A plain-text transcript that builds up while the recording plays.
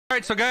All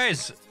right, so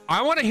guys,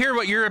 I want to hear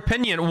what your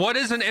opinion. What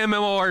is an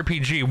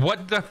MMORPG?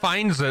 What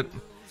defines it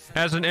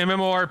as an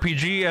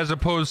MMORPG as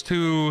opposed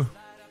to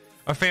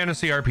a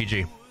fantasy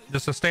RPG?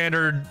 Just a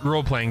standard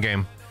role-playing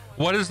game.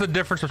 What is the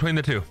difference between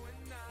the two?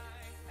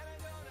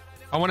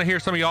 I want to hear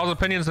some of y'all's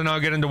opinions, and I'll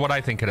get into what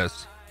I think it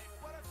is.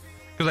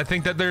 Because I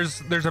think that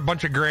there's a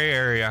bunch of gray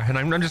area, and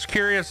I'm just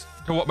curious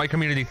to what my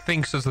community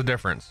thinks is the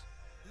difference.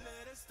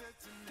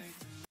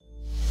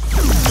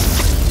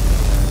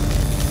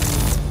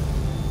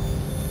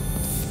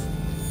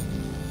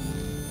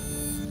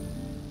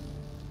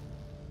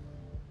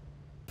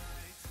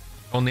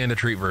 Only in the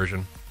treat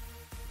version.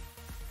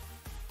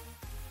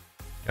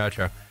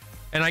 Gotcha.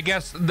 And I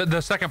guess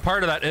the second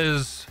part of that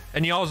is,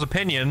 in y'all's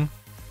opinion,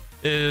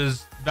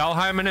 is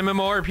Valheim an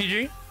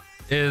MMORPG?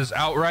 Is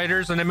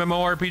Outriders an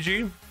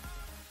MMORPG?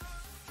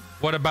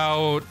 What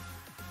about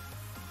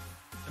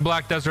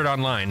Black Desert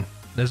Online?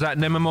 Is that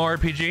an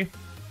MMORPG?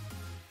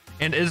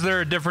 And is there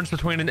a difference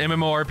between an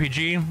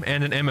MMORPG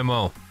and an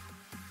MMO?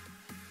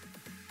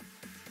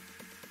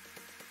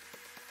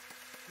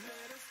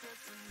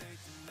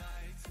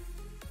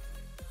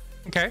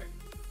 Okay.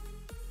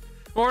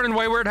 Morning,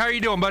 Wayward. How are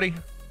you doing, buddy?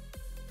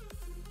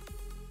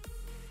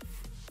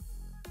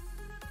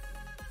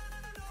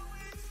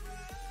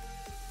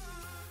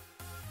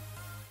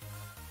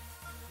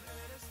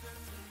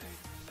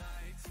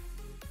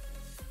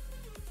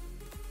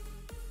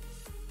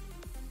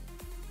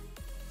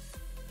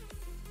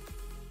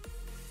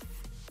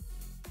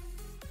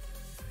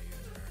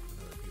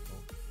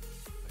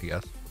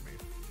 Yes.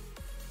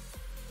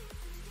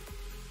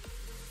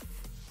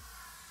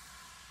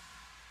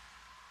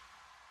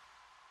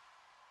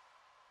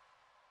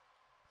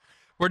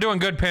 We're doing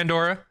good,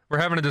 Pandora. We're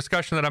having a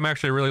discussion that I'm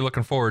actually really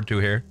looking forward to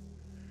here.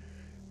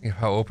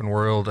 How open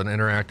world and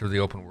interactive the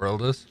open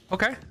world is.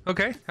 Okay,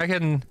 okay. I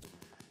can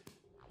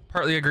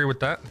partly agree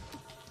with that.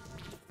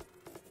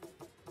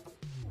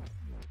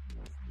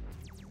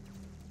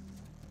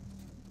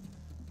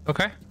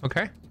 Okay,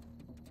 okay.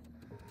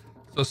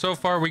 So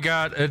far we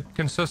got, it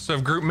consists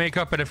of group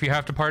makeup, and if you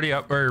have to party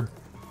up, or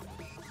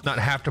not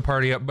have to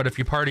party up, but if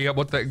you party up,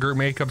 what that group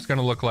makeup's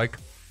gonna look like.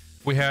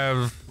 We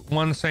have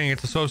one saying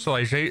it's a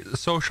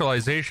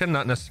socialization,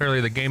 not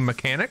necessarily the game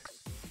mechanics.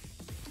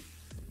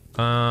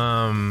 There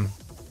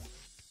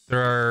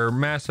are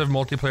massive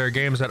multiplayer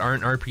games that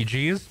aren't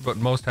RPGs, but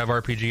most have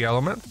RPG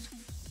elements.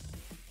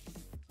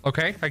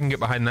 Okay, I can get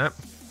behind that.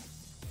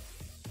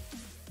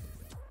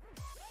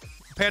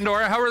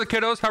 Pandora, how are the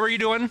kiddos? How are you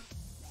doing?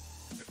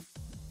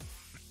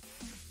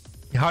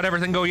 How'd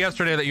everything go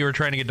yesterday that you were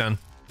trying to get done?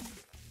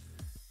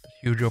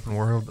 Huge open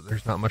world, but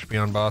there's not much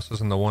beyond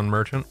bosses and the one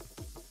merchant.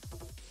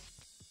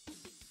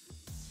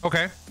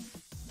 Okay.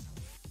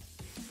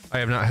 I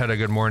have not had a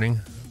good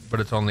morning, but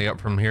it's only up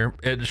from here.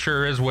 It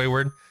sure is,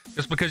 Wayward.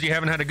 Just because you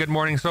haven't had a good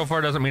morning so far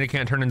doesn't mean it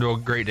can't turn into a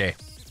great day.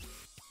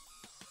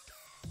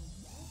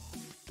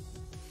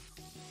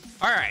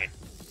 All right.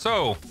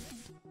 So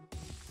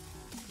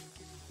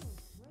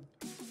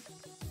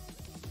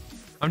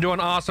I'm doing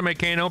awesome at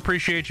Kano.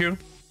 Appreciate you.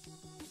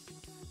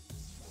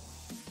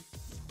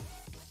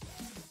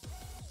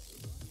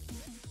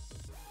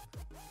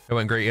 It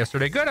went great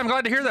yesterday. Good. I'm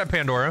glad to hear that,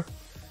 Pandora.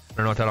 I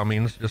don't know what that all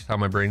means. Just how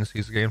my brain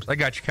sees the games. I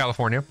got you,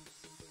 California.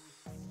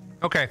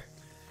 Okay.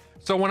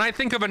 So when I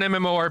think of an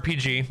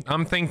MMORPG,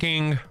 I'm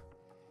thinking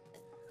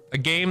a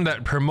game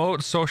that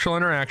promotes social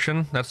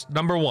interaction. That's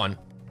number one.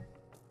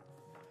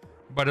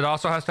 But it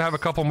also has to have a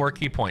couple more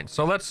key points.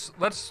 So let's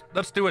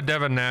do a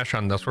Devin Nash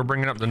on this. We're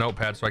bringing up the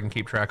notepad so I can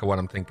keep track of what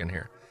I'm thinking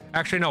here.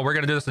 Actually, no, we're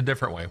going to do this a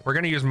different way. We're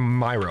going to use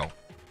Miro.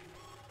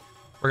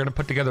 We're going to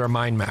put together a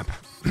mind map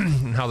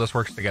and how this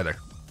works together.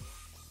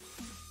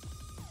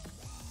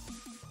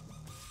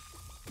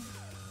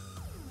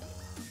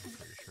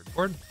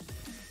 Board.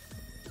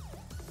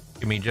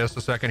 Give me just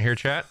a second here,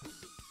 chat.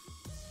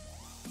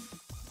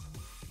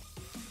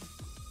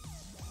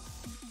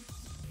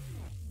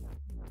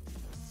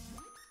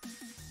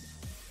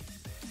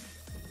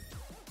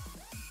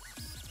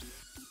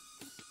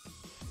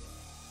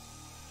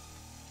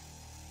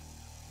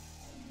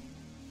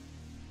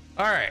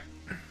 All right,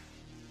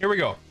 here we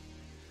go.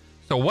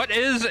 So what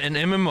is an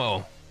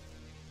MMO?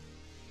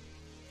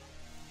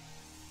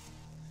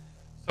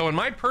 So in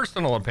my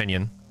personal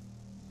opinion,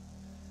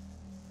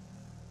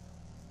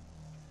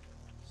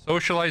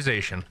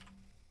 socialization,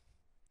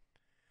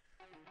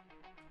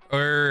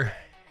 or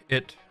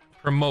it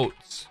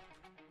promotes,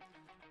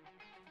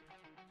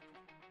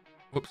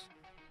 whoops,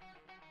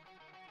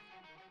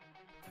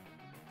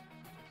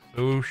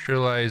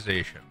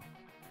 socialization,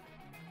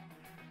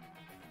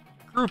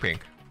 grouping.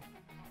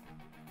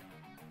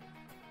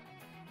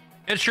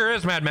 It sure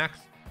is, Mad Max.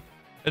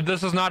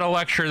 This is not a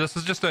lecture. This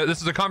is just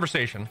this is a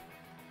conversation.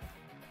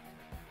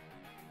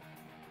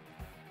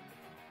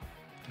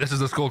 This is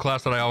the school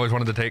class that I always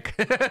wanted to take.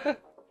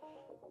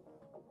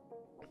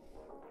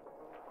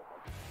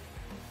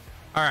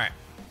 All right.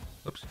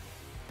 Oops.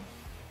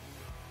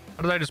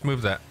 How did I just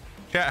move that?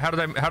 Chat, how did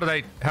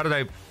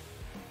I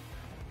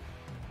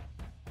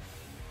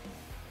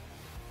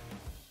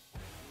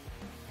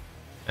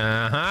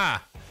Uh-huh.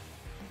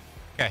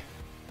 Okay.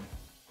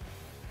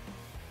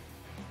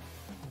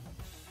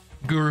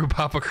 Guru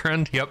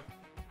PapaKrund, yep.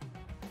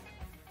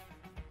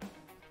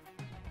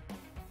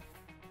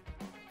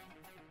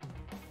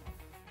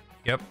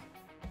 Yep.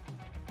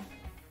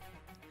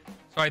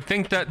 So I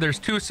think that there's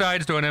two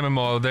sides to an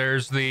MMO.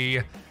 There's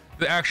the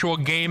actual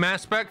game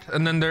aspect,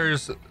 and then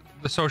there's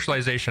the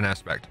socialization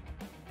aspect.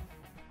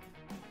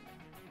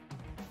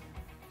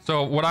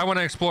 So what I want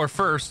to explore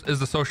first is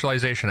the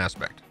socialization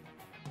aspect.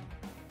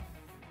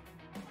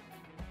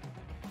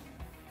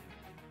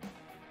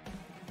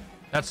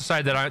 That's the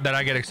side that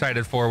I get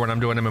excited for when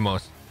I'm doing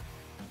MMOs.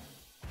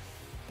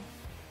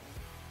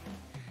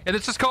 And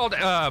this is called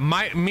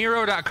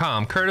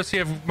Miro.com, courtesy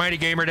of Mighty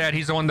Gamer Dad.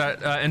 He's the one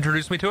that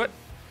introduced me to it.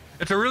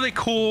 It's a really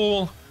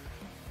cool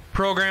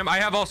program. I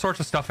have all sorts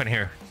of stuff in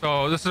here.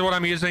 So this is what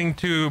I'm using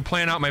to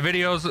plan out my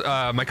videos,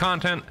 my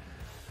content.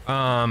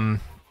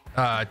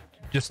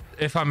 Just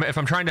if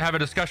I'm trying to have a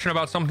discussion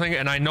about something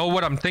and I know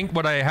what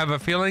I have a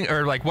feeling,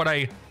 or like what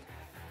I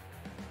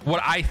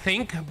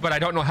think, but I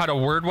don't know how to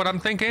word what I'm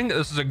thinking,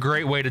 this is a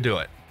great way to do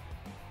it.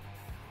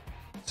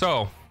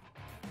 So,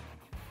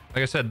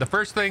 like I said, the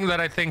first thing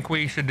that I think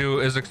we should do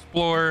is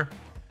explore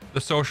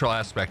the social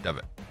aspect of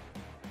it.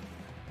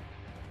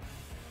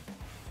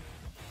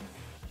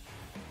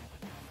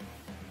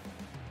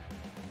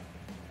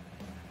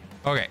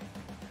 Okay.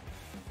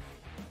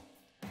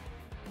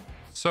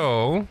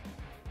 So,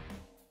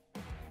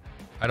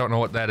 I don't know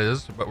what that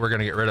is, but we're going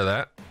to get rid of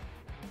that.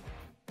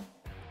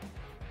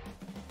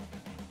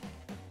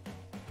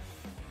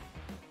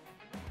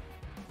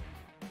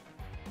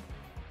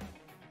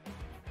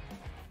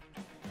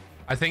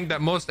 I think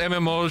that most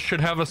MMOs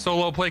should have a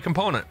solo play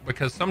component,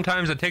 because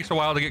sometimes it takes a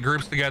while to get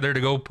groups together to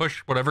go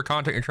push whatever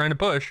content you're trying to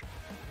push.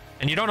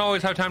 And you don't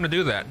always have time to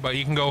do that, but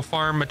you can go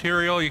farm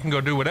material, you can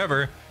go do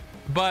whatever,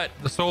 but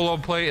the solo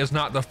play is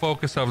not the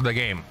focus of the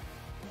game.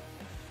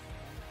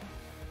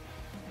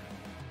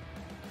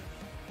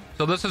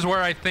 So this is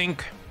where I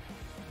think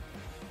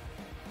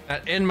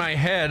that in my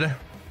head,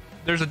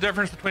 there's a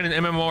difference between an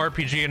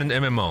MMORPG and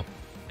an MMO,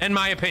 in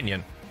my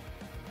opinion,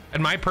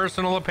 in my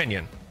personal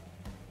opinion.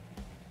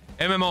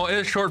 MMO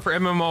is short for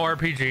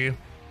MMORPG,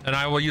 and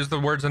I will use the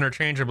words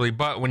interchangeably,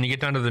 but when you get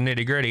down to the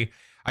nitty gritty,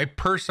 I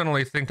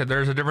personally think that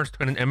there's a difference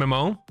between an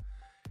MMO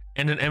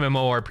and an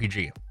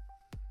MMORPG.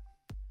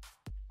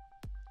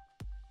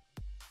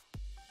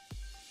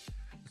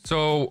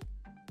 So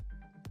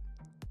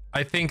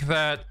I think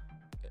that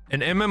an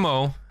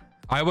MMO,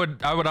 I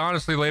would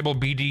honestly label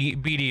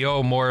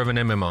BDO more of an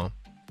MMO,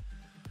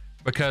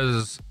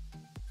 because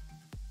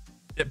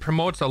it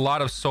promotes a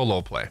lot of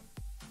solo play.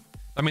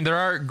 I mean, there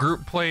are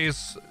group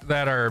plays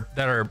that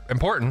are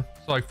important,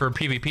 so like for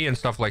PvP and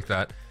stuff like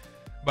that.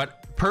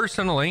 But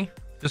personally,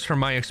 just from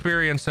my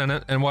experience in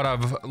it and what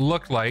I've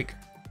looked like,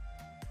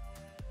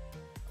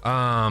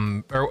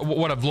 or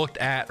what I've looked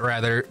at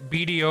rather,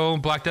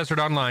 BDO, Black Desert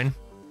Online,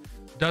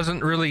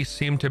 doesn't really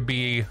seem to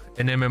be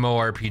an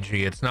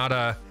MMORPG. It's not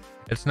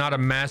a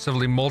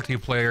massively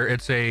multiplayer.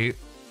 It's a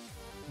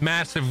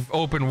massive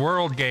open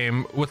world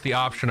game with the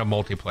option of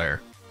multiplayer,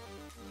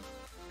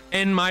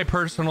 in my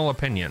personal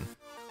opinion.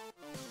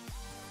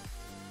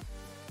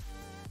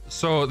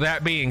 So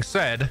that being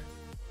said,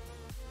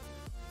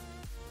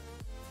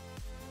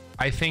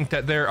 I think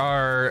that there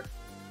are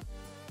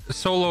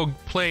solo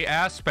play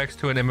aspects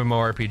to an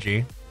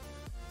MMORPG,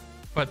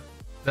 but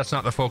that's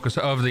not the focus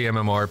of the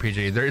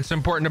MMORPG. It's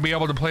important to be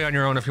able to play on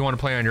your own if you want to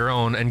play on your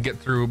own and get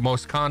through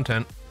most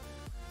content.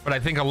 But I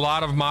think a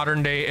lot of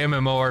modern day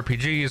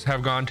MMORPGs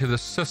have gone to the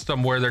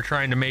system where they're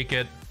trying to make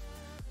it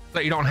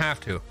that you don't have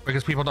to,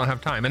 because people don't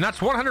have time, and that's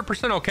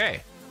 100%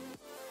 okay.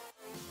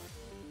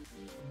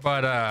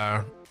 But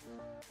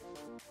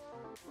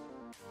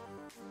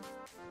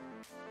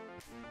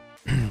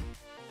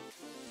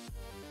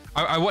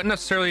I wouldn't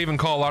necessarily even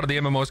call a lot of the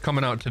MMOs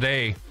coming out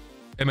today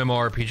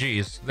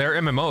MMORPGs. They're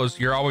MMOs.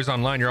 You're always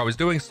online, you're always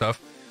doing stuff,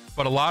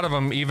 but a lot of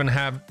them even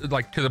have,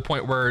 like, to the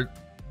point where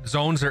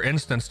zones are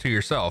instance to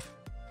yourself,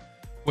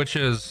 which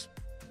is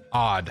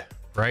odd,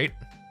 right?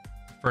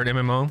 For an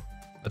MMO,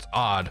 that's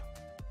odd.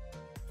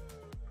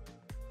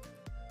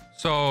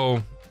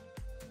 So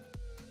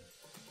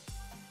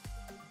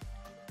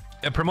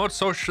it promotes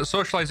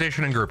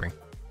socialization and grouping.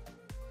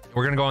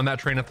 We're going to go on that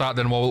train of thought,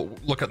 then we'll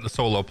look at the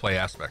solo play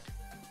aspect.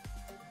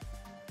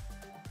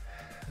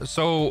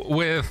 So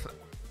with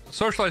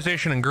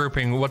socialization and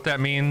grouping, what that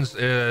means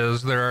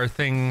is there are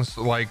things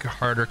like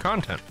harder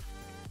content.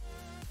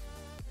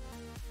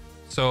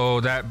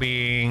 So that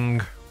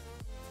being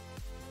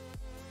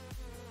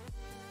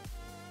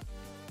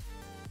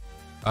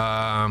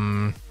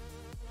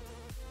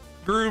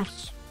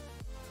groups,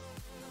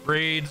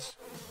 raids,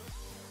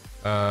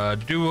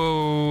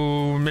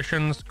 duo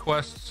missions,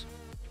 quests,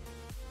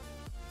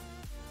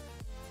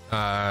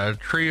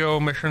 trio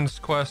missions,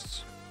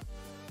 quests.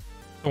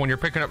 So when you're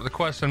picking up the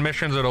quests and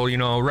missions, it'll, you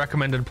know,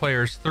 recommended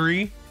players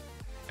 3,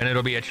 and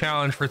it'll be a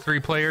challenge for 3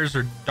 players,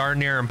 or darn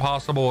near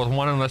impossible with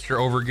 1 unless you're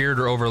overgeared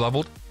or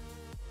overleveled.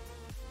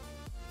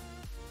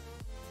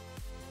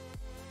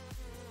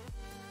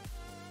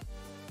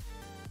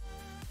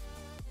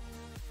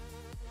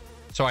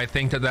 So I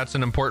think that that's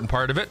an important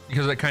part of it,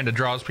 because it kind of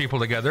draws people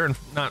together and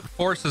not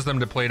forces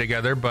them to play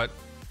together, but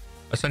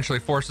essentially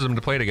forces them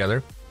to play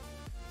together,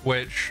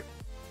 which,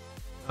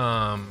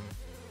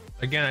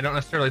 again, I don't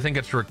necessarily think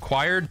it's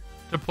required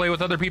to play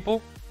with other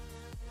people,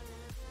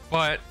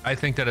 but I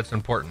think that it's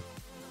important.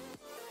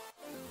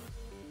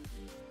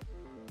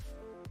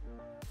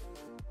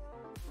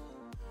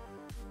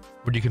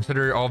 Would you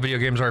consider all video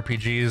games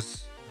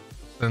RPGs,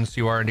 since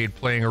you are indeed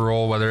playing a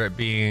role, whether it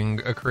being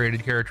a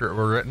created character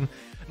or written?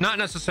 Not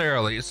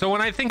necessarily. So when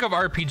I think of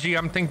RPG,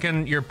 I'm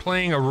thinking you're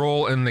playing a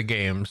role in the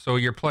game. So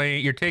you're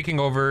taking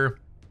over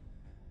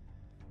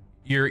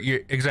your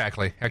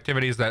exactly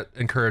activities that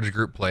encourage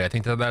group play. I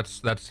think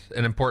that's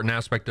an important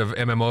aspect of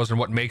MMOs and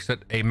what makes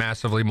it a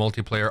massively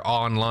multiplayer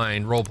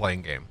online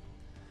role-playing game.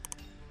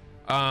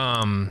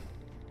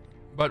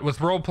 But with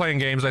role-playing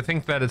games, I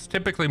think that it's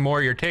typically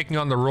more you're taking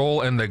on the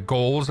role and the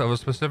goals of a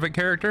specific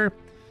character.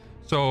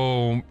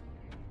 So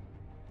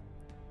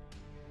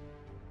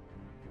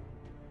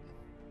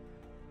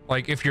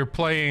like if you're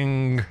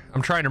playing,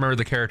 I'm trying to remember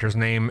the character's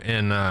name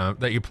in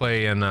that you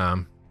play in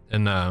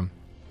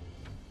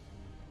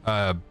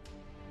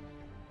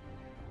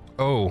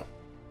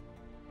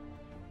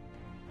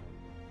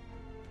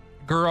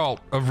Geralt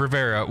of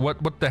Rivera.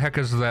 What the heck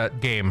is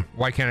that game?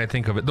 Why can't I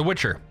think of it? The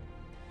Witcher.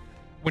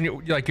 When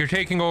you're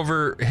taking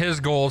over his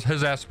goals,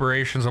 his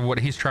aspirations of what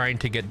he's trying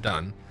to get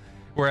done.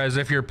 Whereas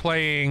if you're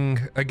playing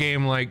a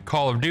game like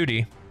Call of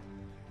Duty,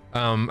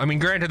 I mean,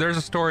 granted, there's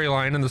a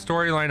storyline, and the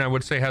storyline I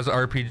would say has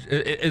RPG.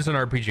 It is an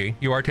RPG.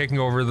 You are taking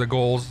over the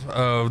goals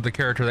of the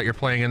character that you're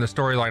playing in the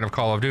storyline of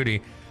Call of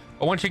Duty.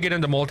 But once you get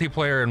into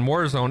multiplayer and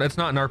Warzone, it's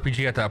not an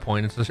RPG at that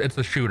point. It's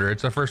a shooter.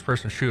 It's a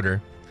first-person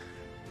shooter.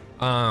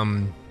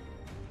 While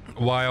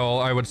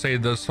I would say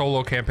the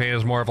solo campaign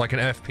is more of like an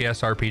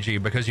FPS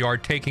RPG, because you are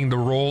taking the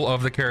role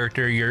of the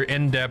character. You're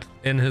in depth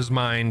in his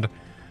mind,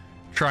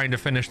 trying to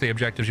finish the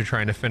objectives you're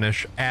trying to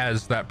finish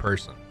as that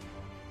person.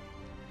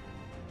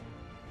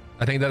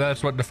 I think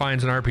that's what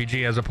defines an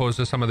RPG as opposed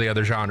to some of the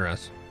other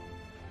genres.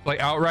 Like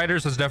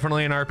Outriders is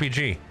definitely an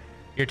RPG.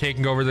 You're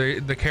taking over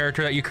the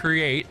character that you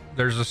create.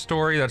 There's a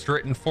story that's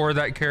written for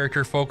that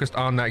character, focused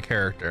on that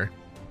character.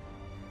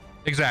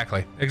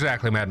 Exactly,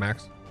 Mad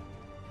Max.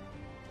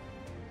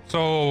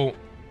 So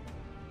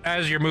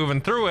as you're moving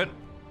through it,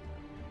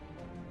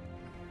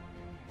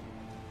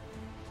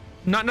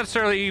 not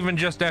necessarily even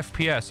just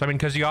FPS. I mean,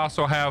 because you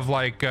also have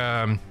like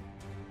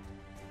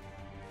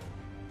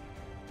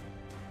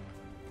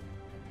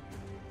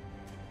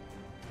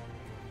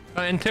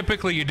and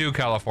typically you do,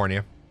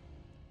 California.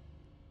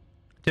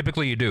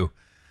 Typically you do.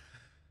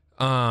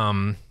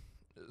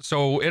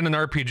 So in an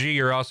RPG,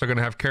 you're also going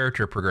to have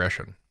character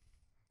progression.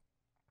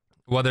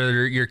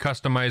 Whether you're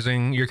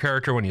customizing your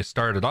character when you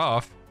started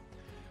off,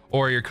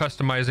 or you're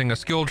customizing a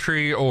skill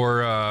tree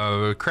or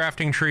a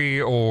crafting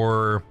tree,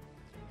 or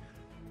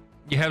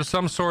you have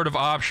some sort of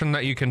option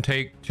that you can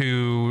take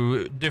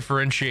to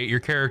differentiate your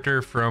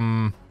character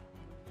from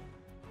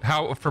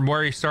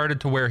where he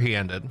started to where he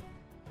ended.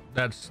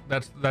 That's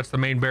the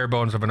main bare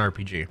bones of an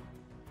RPG.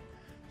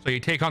 So you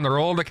take on the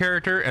role of the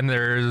character, and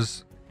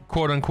there's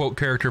quote unquote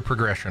character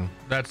progression.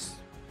 That's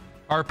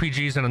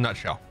RPGs in a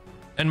nutshell,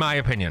 in my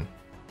opinion.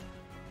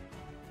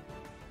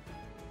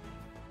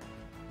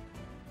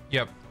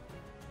 Yep.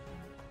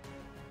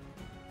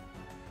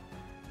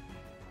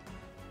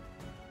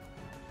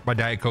 My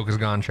Diet Coke is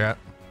gone, chat.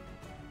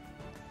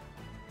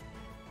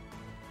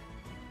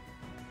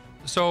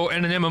 So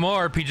in an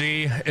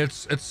MMORPG,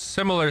 it's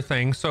similar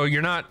thing. So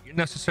you're not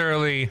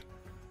necessarily,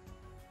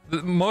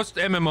 most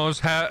MMOs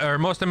have, or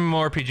most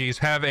MMORPGs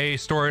have a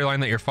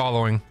storyline that you're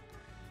following.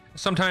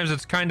 Sometimes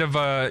it's kind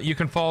of you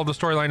can follow the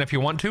storyline if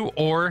you want to,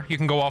 or you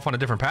can go off on a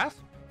different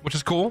path, which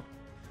is cool.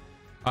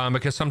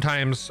 Because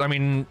sometimes, I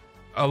mean,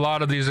 a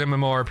lot of these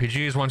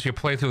MMORPGs, once you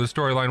play through the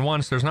storyline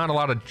once, there's not a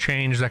lot of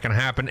change that can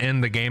happen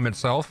in the game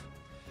itself.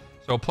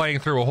 So playing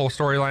through a whole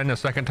storyline a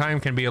second time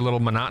can be a little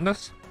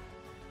monotonous.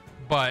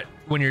 But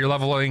when you're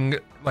leveling,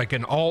 like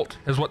an alt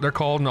is what they're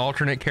called, an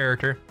alternate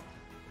character,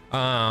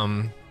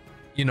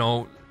 you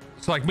know,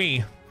 it's like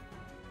me.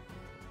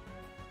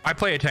 I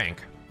play a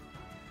tank.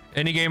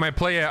 Any game I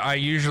play, I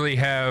usually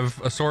have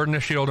a sword and a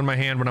shield in my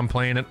hand when I'm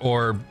playing it,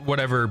 or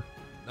whatever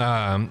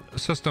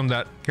system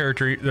that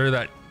character or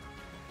that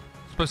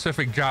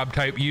specific job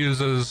type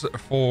uses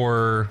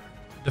for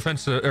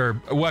defensive or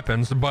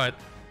weapons. But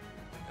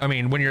I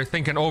mean, when you're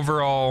thinking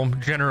overall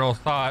general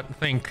thought,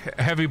 think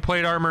heavy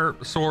plate armor,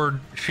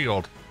 sword,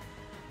 shield.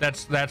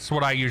 That's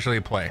what I usually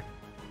play.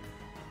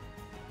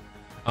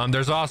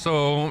 There's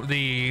also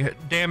the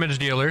damage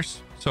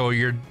dealers, so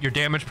your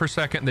damage per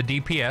second, the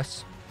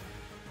DPS,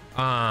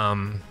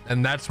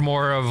 and that's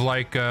more of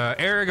like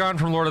Aragon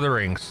from Lord of the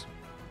Rings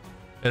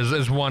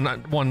is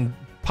one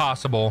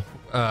possible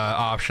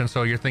option.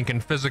 So you're thinking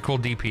physical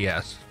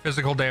DPS,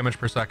 physical damage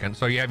per second.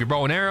 So you have your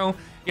bow and arrow,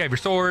 you have your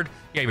sword,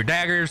 you have your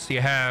daggers, you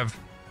have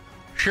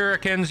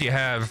shurikens, you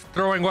have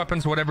throwing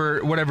weapons,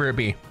 whatever it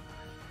be.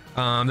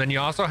 Then you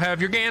also have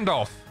your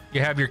Gandalf,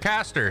 you have your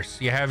casters,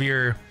 you have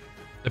your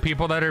The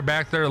people that are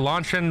back there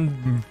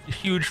launching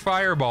huge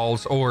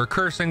fireballs or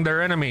cursing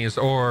their enemies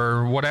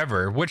or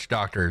whatever, witch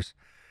doctors,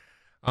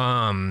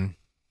 or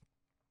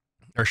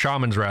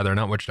shamans rather,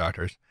 not witch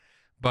doctors.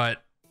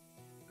 But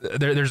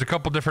there's a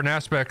couple different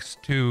aspects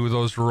to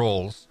those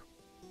roles.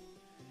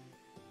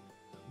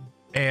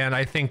 And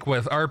I think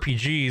with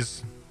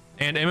RPGs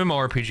and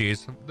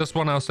MMORPGs, this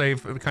one I'll say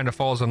kind of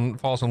falls in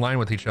line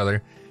with each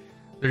other.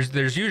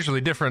 There's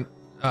usually different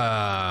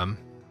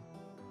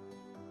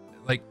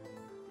like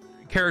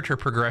character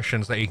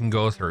progressions that you can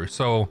go through.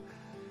 So,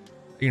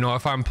 you know,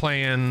 if I'm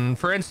playing,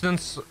 for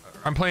instance,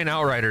 I'm playing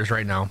Outriders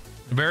right now.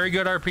 Very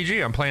good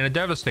RPG. I'm playing a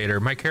Devastator.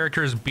 My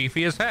character is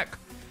beefy as heck.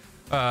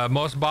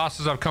 Most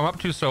bosses I've come up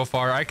to so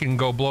far, I can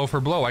go blow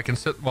for blow. I can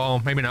sit,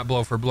 well, maybe not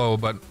blow for blow,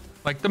 but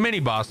like the mini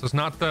bosses,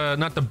 not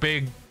the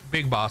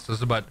big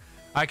bosses, but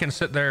I can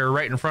sit there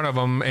right in front of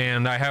them,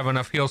 and I have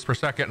enough heals per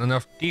second and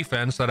enough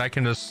defense that I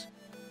can just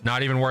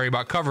not even worry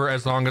about cover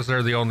as long as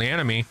they're the only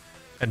enemy,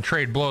 and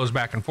trade blows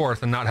back and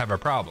forth and not have a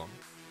problem.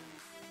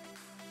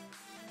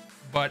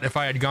 But if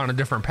I had gone a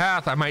different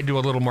path, I might do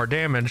a little more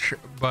damage,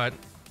 but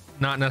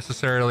not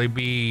necessarily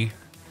be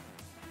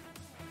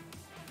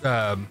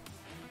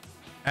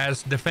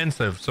as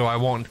defensive, so I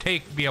won't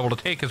be able to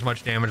take as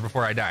much damage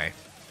before I die.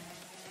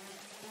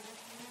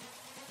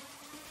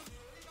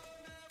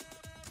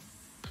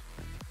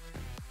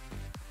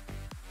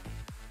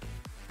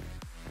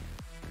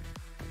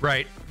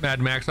 Right,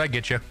 Mad Max, I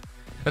get you.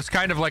 That's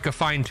kind of like a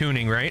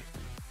fine-tuning, right?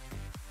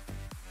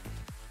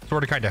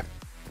 Sort of, kind of.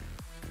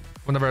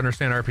 We'll never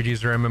understand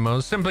RPGs or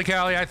MMOs. Simply,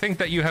 Callie, I think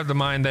that you have the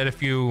mind that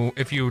if you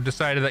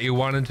decided that you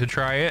wanted to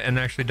try it and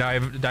actually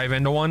dive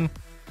into one,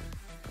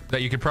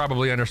 that you could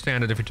probably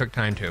understand it if you took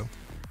time to.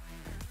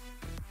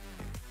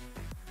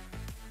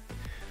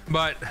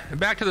 But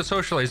back to the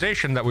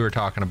socialization that we were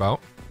talking about.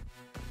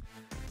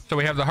 So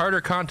we have the harder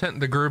content,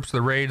 the groups,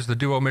 the raids, the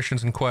duo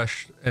missions and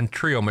quests, and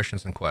trio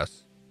missions and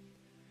quests.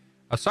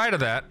 Aside of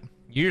that,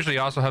 you usually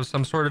also have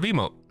some sort of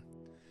emote.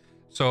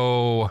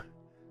 So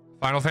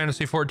Final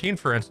Fantasy 14,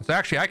 for instance.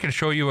 Actually, I can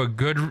show you a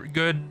good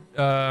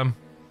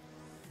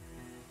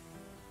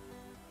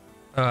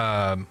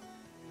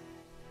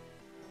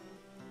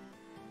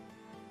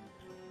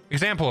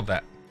example of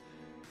that.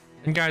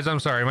 And guys,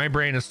 I'm sorry, my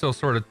brain is still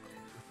sort of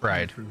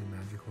fried. Really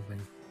magical thing.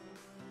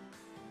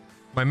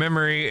 My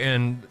memory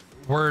and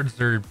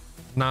words are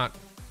not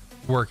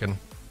working.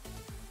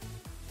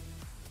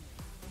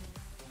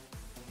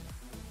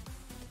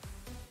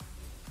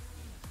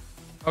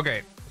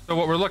 Okay, so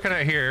what we're looking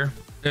at here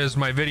is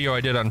my video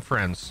I did on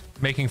friends,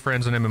 making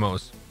friends in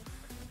MMOs.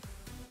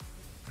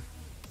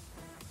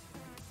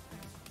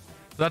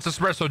 That's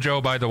Espresso Joe,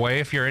 by the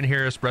way. If you're in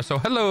here, Espresso,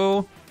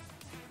 hello.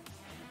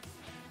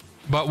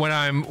 But when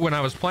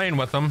I was playing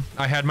with them,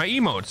 I had my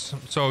emotes.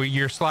 So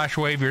your slash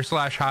wave, your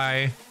slash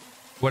high,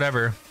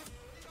 whatever.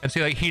 And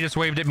see, like, he just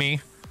waved at me,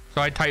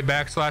 so I type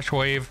back slash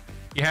wave.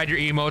 You had your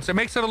emotes. It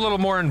makes it a little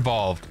more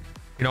involved.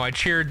 You know, I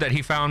cheered that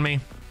he found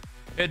me.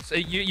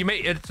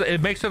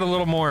 It makes it a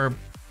little more,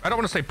 I don't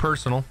want to say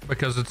personal,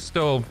 because it's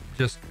still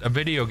just a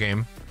video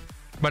game,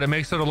 but it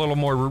makes it a little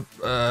more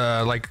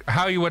like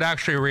how you would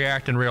actually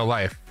react in real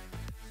life.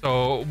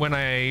 So when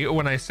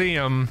I see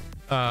him,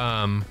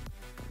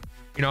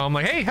 you know, I'm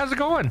like, hey, how's it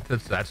going?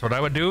 That's what I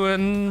would do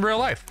in real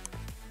life.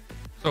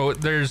 So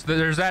there's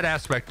that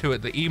aspect to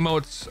it, the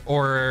emotes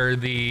or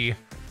the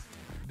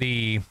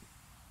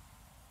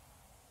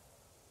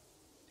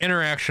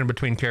interaction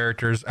between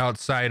characters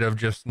outside of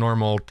just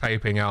normal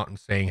typing out and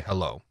saying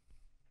hello,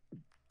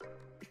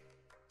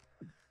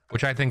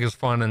 which I think is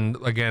fun. And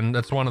again,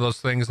 that's one of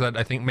those things that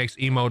I think makes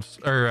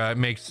emotes or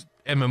makes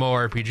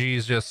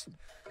MMORPGs just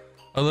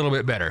a little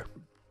bit better,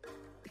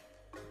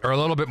 or a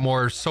little bit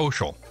more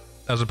social,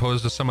 as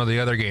opposed to some of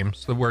the other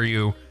games where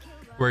you'll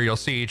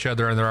see each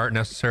other and there aren't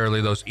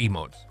necessarily those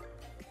emotes.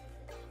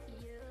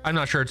 I'm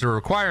not sure it's a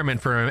requirement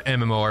for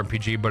an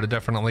MMORPG, but it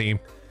definitely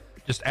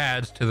just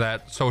adds to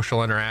that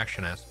social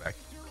interaction aspect.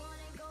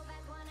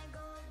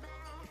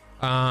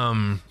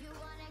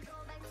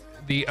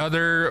 The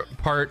other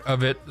part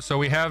of it, so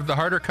we have the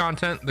harder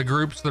content, the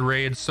groups, the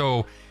raids.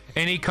 So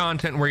any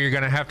content where you're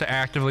going to have to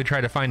actively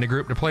try to find a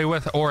group to play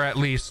with, or at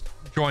least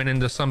join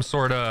into some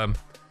sort of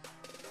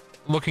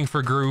looking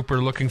for group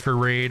or looking for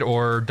raid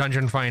or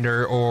dungeon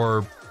finder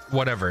or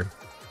whatever,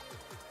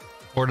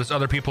 or just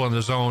other people in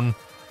the zone.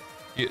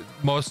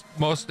 Most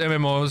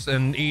MMOs,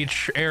 in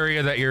each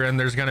area that you're in,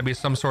 there's going to be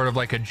some sort of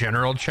like a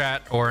general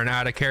chat or an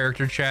out of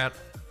character chat.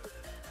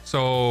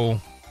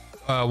 So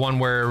one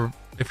where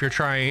if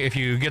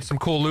you get some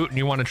cool loot and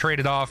you want to trade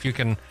it off, you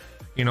can,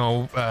 you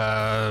know,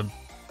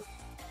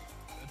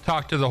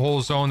 talk to the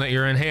whole zone that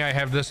you're in. Hey, I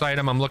have this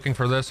item, I'm looking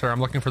for this, or I'm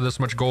looking for this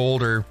much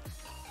gold or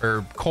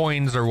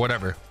coins or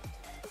whatever.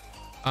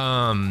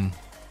 But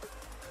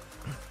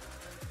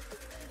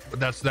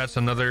that's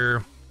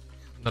another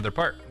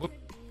part. Whoop.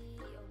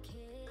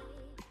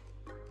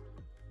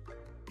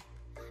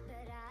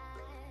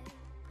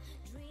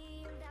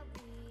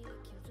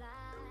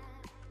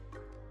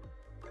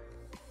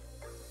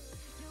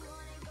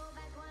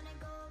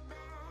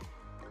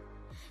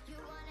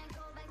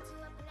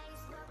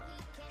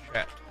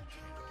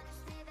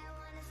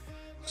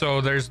 So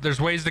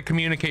there's ways to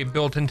communicate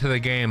built into the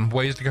game,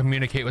 ways to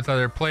communicate with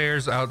other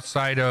players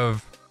outside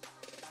of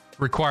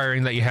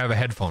requiring that you have a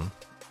headphone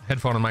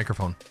and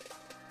microphone.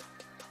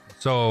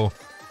 So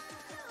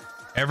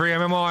every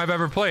MMO I've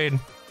ever played,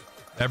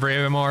 every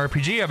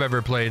MMORPG I've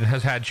ever played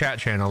has had chat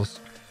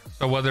channels.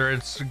 So whether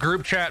it's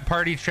group chat,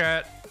 party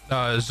chat,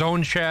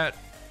 zone chat,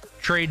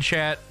 trade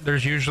chat,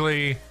 there's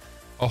usually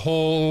a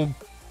whole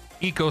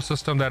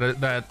ecosystem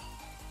that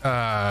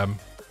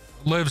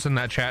lives in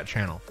that chat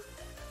channel.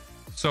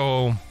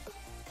 So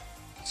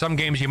some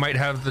games you might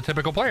have the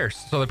typical players,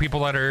 so the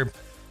people that are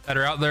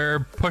out there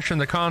pushing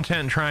the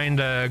content, trying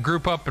to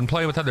group up and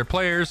play with other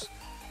players.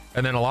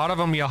 And then a lot of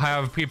them, you'll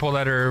have people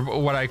that are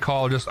what I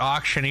call just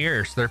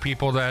auctioneers. They're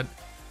people that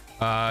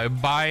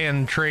buy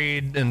and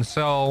trade and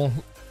sell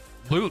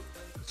loot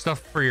stuff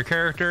for your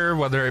character,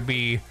 whether it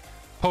be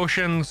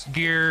potions,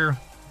 gear,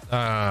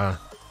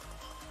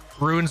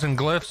 runes and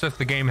glyphs if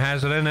the game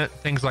has it in it,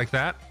 things like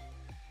that.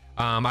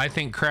 I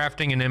think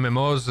crafting in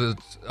MMOs is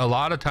a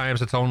lot of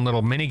times its own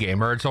little mini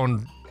game, or its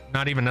own,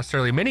 not even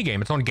necessarily mini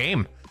game, its own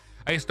game.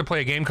 I used to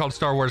play a game called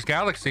Star Wars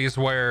Galaxies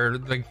where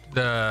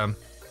the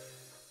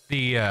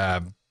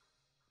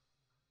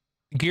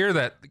gear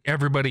that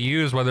everybody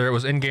used, whether it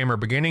was in-game or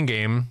beginning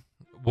game,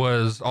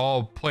 was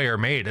all player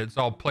made. It's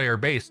all player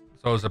based.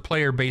 So it's a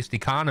player based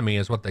economy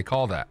is what they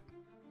call that.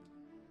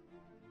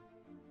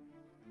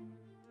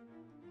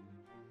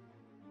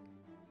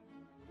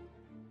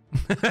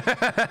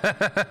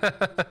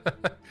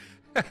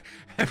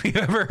 Have you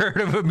ever heard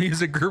of a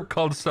music group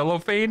called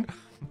Cellophane?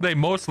 They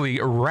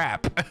mostly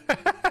rap.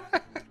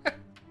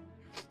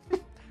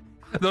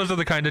 Those are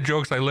the kind of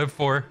jokes I live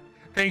for.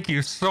 Thank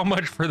you so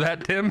much for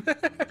that, Tim.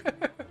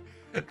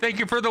 Thank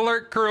you for the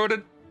alert,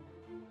 Corroded.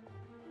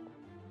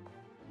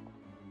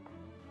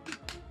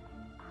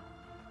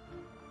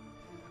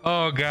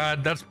 Oh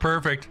God, that's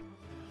perfect.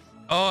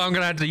 Oh, I'm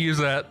gonna have to use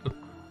that.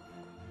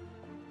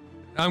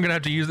 I'm gonna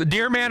have to use it.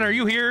 Dear man, are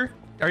you here?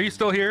 Are you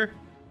still here?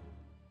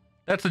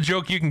 That's a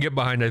joke you can get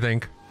behind, I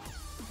think.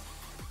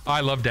 I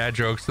love dad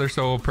jokes. They're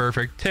so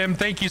perfect. Tim,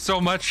 thank you so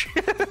much.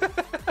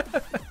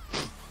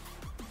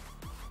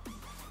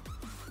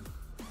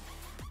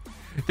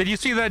 Did you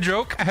see that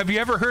joke? Have you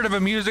ever heard of a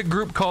music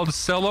group called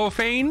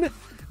Cellophane?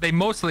 They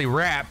mostly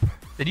rap.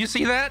 Did you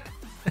see that?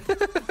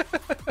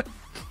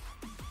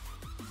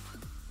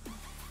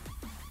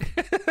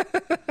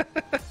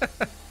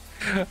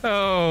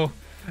 Oh,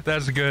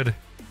 that's good.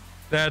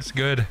 That's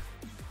good.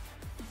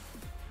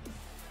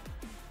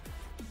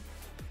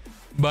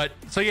 But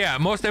so yeah,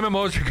 most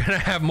MMOs are gonna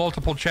have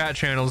multiple chat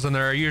channels, and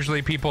there are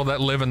usually people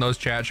that live in those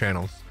chat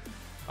channels.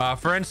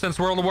 For instance,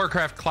 World of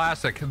Warcraft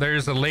Classic,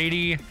 there's a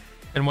lady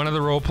in one of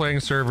the role-playing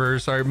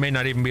servers, or it may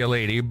not even be a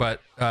lady,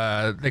 but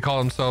they call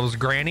themselves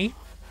Granny,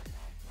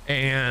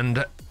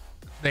 and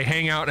they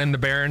hang out in the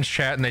Barons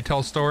chat and they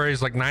tell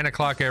stories like 9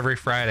 o'clock every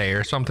Friday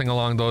or something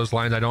along those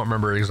lines. I don't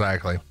remember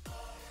exactly,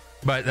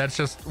 but that's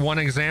just one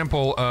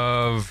example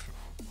of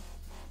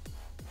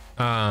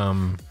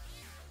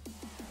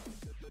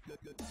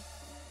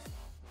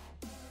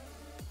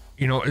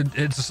you know,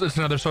 it's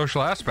another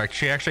social aspect.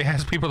 She actually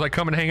has people that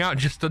come and hang out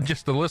just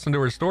to listen to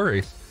her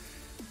stories.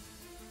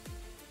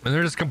 And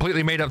they're just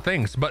completely made up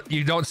things, but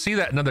you don't see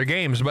that in other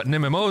games. But in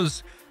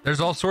MMOs, there's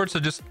all sorts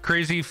of just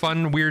crazy,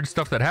 fun, weird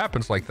stuff that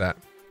happens like that.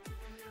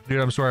 Dude,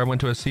 I'm sorry. I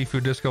went to a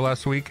seafood disco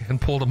last week and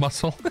pulled a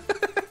muscle.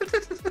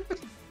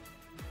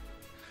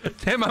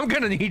 Tim, I'm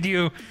gonna need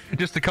you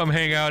just to come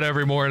hang out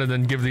every morning and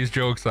then give these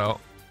jokes out.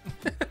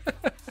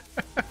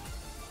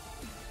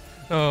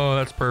 Oh,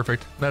 that's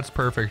perfect. That's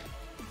perfect.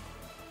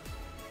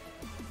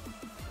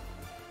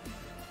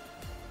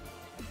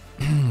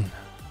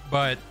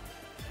 But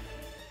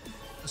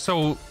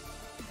so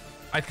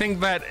I think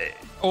that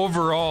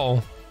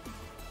overall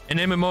an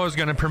MMO is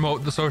going to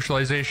promote the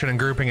socialization and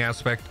grouping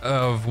aspect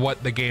of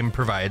what the game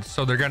provides.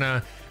 So they're going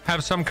to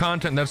have some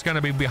content that's going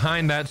to be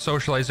behind that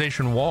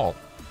socialization wall.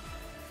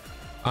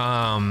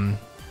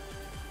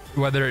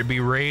 Whether it be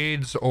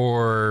raids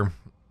or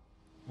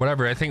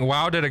whatever. I think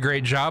WoW did a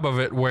great job of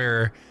it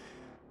where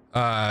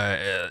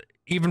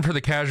even for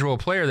the casual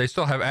player, they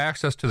still have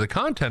access to the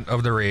content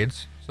of the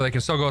raids. So they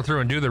can still go through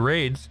and do the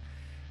raids.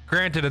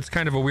 Granted, it's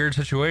kind of a weird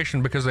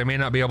situation because they may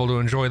not be able to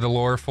enjoy the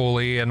lore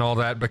fully and all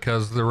that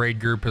because the raid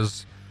group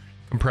is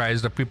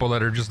comprised of people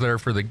that are just there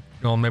for the,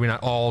 well, maybe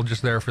not all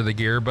just there for the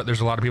gear, but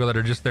there's a lot of people that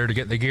are just there to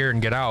get the gear and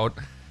get out.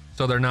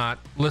 So they're not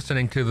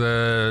listening to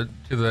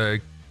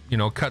the you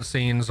know,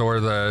 cutscenes or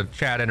the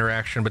chat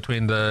interaction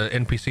between the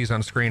NPCs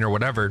on screen or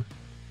whatever.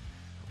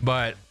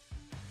 But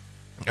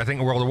I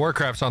think World of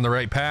Warcraft's on the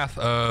right path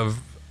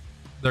of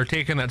they're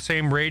taking that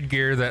same raid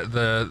gear that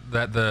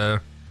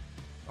the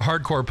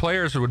hardcore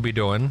players would be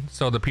doing.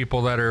 So the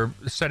people that are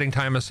setting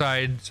time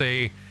aside,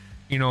 say,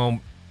 you know,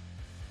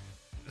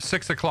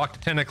 6 o'clock to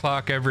 10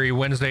 o'clock every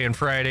Wednesday and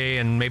Friday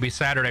and maybe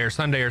Saturday or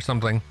Sunday or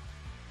something,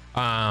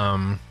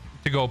 to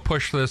go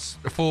push this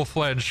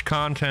full-fledged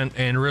content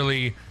and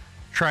really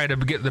try to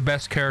get the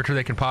best character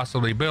they can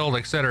possibly build,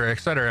 etc.,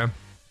 etc.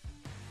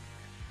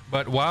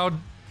 But WoW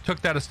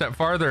took that a step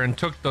farther and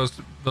took those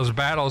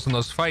battles and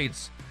those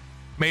fights,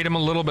 made them a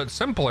little bit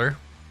simpler,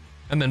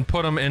 and then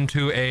put them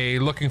into a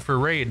looking for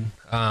raid,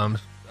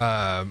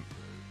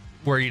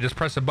 where you just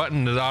press a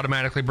button, it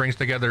automatically brings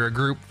together a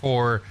group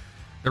for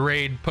the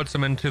raid, puts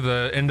them into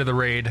the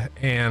raid,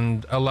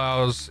 and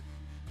allows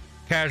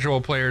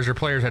casual players or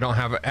players that don't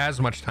have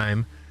as much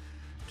time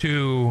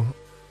to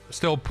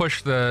still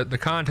push the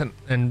content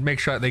and make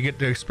sure that they get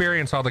to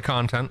experience all the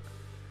content.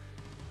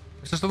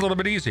 It's just a little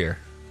bit easier,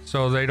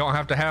 so they don't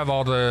have to have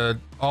all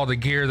the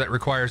gear that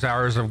requires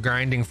hours of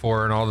grinding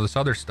for and all this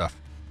other stuff.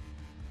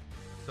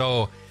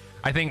 So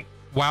I think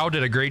WoW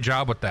did a great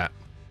job with that.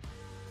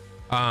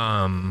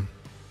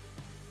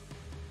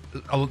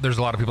 There's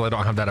a lot of people that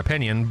don't have that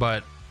opinion,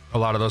 but a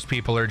lot of those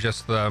people are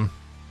just the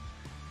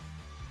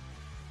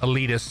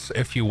elitists,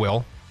 if you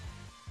will.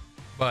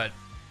 But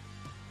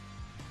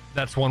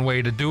that's one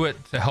way to do it,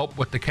 to help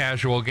with the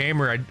casual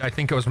gamer. I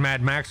think it was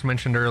Mad Max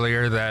mentioned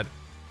earlier that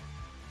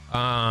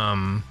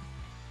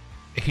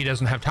he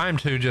doesn't have time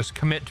to just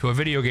commit to a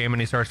video game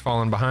and he starts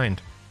falling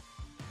behind.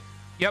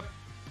 Yep.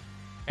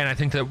 And I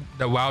think that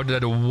WoW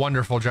did a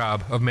wonderful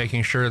job of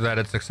making sure that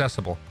it's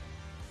accessible.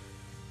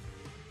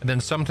 And then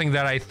something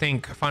that I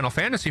think Final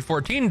Fantasy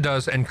XIV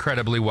does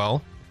incredibly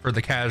well for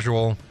the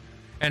casual,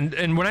 and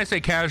when I say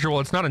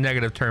casual, it's not a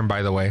negative term,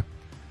 by the way.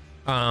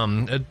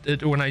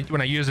 When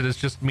I use it, it's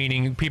just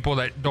meaning people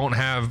that don't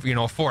have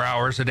 4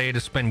 hours a day to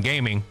spend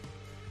gaming.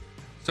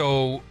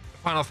 So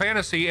Final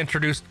Fantasy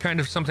introduced kind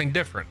of something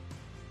different.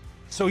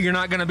 So you're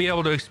not going to be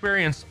able to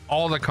experience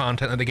all the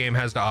content that the game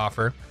has to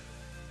offer,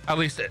 at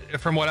least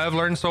from what I've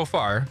learned so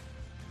far.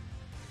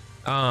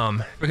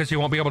 Because you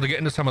won't be able to get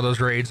into some of those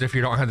raids if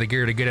you don't have the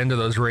gear to get into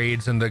those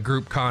raids and the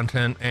group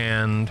content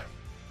and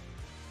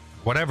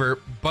whatever.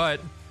 But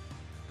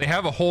they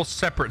have a whole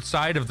separate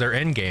side of their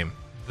end game,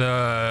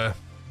 the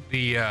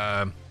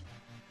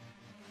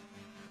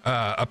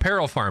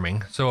apparel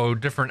farming. So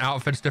different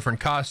outfits,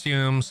 different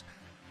costumes.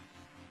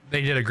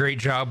 They did a great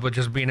job with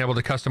just being able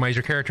to customize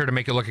your character to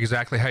make it look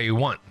exactly how you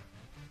want.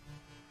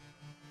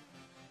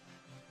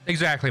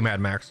 Exactly, Mad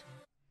Max.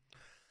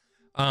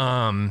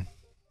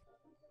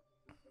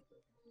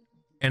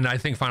 And I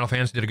think Final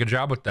Fantasy did a good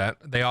job with that.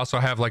 They also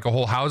have like a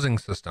whole housing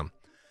system.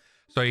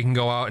 So you can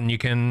go out and you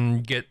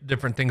can get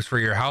different things for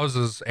your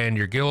houses and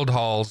your guild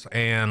halls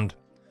and,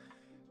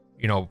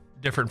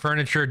 different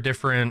furniture,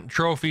 different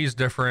trophies,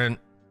 different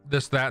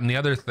this, that, and the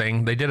other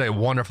thing. They did a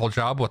wonderful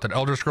job with it.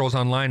 Elder Scrolls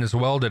Online as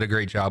well did a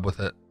great job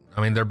with it.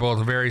 I mean, they're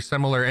both very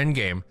similar end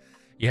game.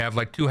 You have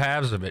like two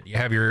halves of it. You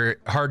have your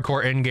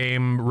hardcore end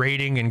game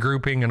raiding and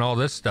grouping and all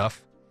this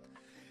stuff.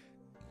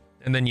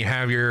 And then you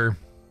have your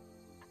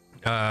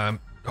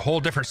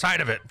whole different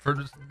side of it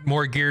for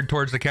more geared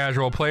towards the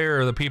casual player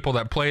or the people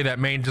that play that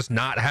may just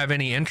not have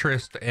any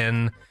interest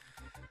in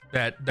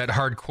that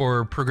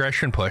hardcore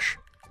progression push,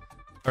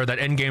 or that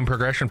end game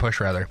progression push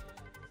rather.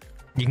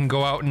 You can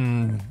go out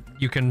and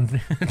you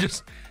can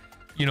just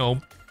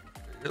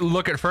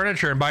look at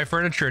furniture and buy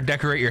furniture and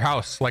decorate your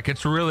house. Like,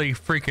 it's really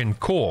freaking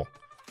cool.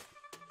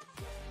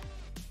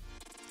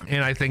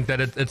 And I think that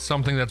it's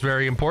something that's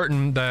very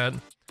important that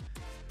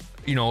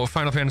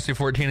Final Fantasy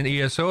XIV and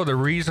ESO, the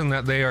reason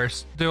that they are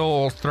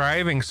still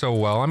thriving so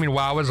well, I mean,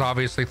 WoW is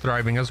obviously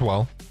thriving as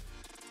well,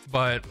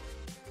 but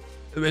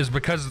is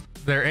because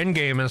their end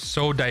game is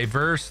so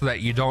diverse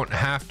that you don't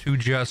have to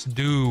just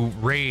do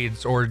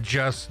raids or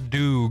just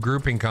do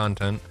grouping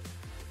content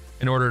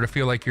in order to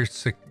feel like you're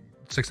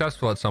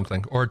successful at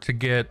something or to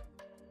get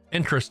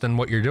interest in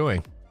what you're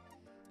doing.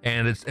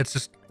 And it's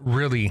just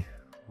really,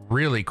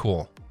 really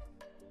cool.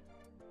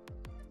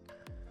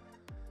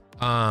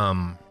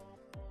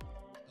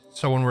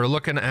 So when we're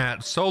looking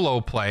at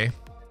solo play,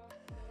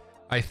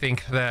 I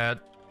think that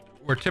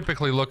we're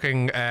typically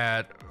looking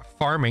at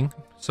farming.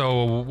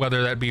 So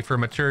whether that be for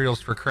materials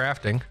for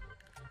crafting,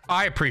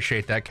 I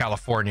appreciate that,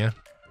 California.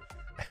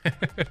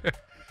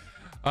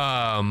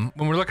 When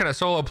we're looking at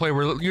solo play,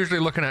 we're usually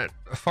looking at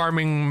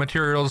farming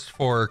materials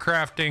for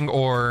crafting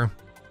or,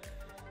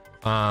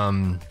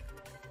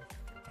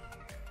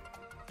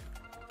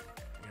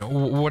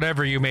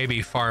 whatever you may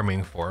be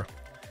farming for.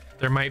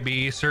 There might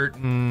be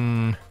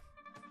certain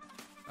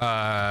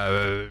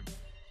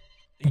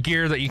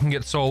gear that you can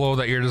get solo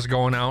that you're just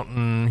going out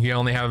and you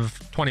only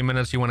have 20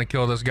 minutes. You want to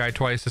kill this guy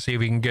twice to see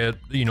if you can get,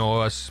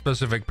 a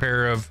specific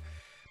pair of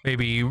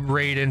maybe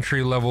raid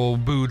entry level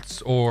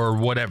boots or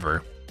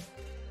whatever.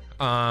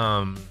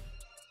 I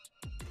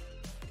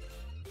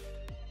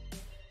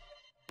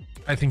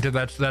think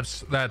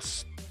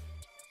that's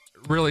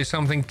really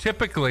something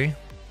typically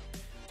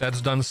that's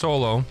done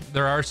solo.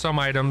 There are some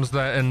items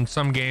that in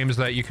some games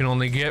that you can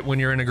only get when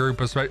you're in a group,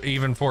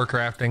 even for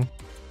crafting.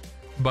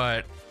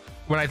 But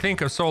when I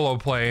think of solo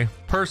play,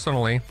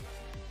 personally,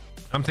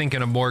 I'm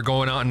thinking of more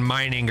going out and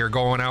mining or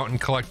going out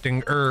and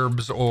collecting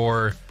herbs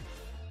or,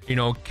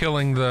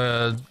 killing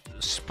the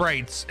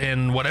sprites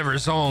in whatever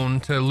zone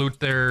to loot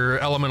their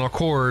elemental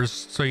cores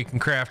so you can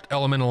craft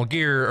elemental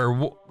gear or,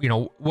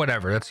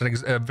 whatever. That's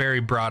a very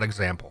broad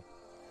example.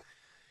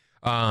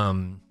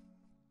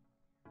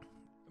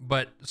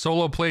 but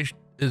solo play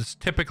is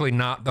typically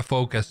not the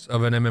focus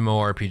of an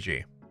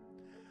MMORPG.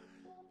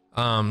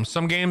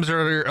 Some games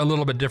are a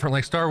little bit different,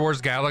 like Star Wars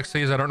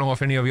Galaxies. I don't know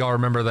if any of y'all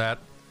remember that.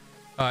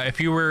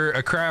 If you were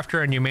a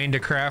crafter and you mained a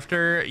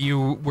crafter,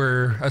 you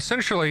were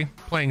essentially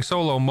playing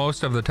solo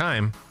most of the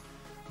time,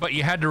 but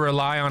you had to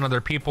rely on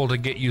other people to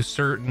get you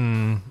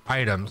certain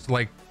items.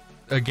 Like,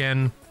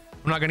 again,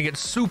 I'm not going to get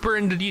super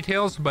into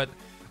details, but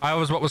I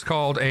was what was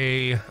called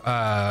a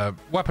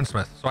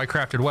weaponsmith, so I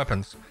crafted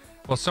weapons.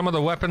 Well, some of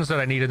the weapons that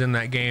I needed in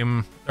that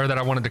game, or that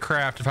I wanted to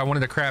craft, if I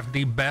wanted to craft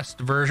the best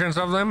versions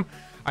of them,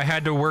 I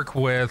had to work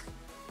with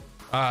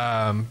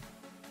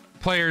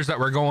players that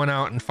were going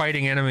out and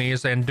fighting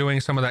enemies and doing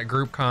some of that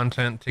group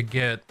content to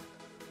get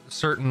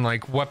certain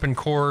like weapon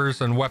cores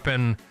and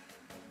weapon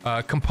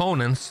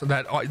components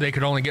that they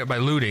could only get by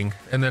looting.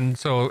 And then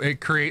so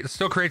it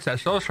still creates that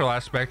social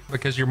aspect,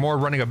 because you're more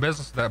running a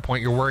business at that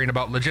point. You're worrying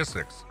about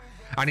logistics.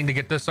 I need to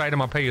get this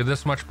item, I'll pay you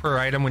this much per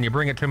item when you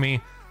bring it to me,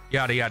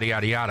 yada yada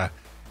yada yada.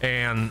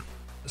 And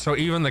so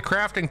even the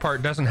crafting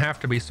part doesn't have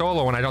to be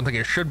solo, and I don't think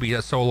it should be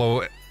a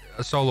solo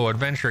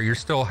adventure. You're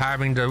still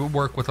having to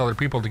work with other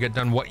people to get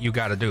done what you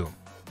got to do.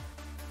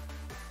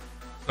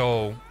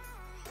 So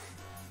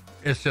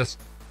it's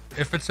just,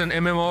 if it's an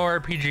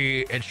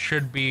MMORPG, it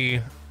should be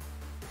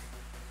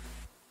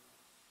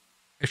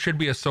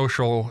a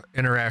social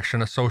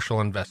interaction, a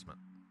social investment.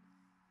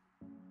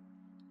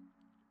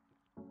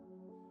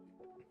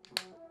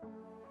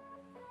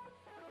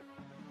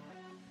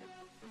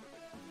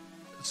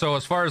 So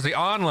as far as the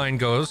online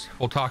goes,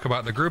 we'll talk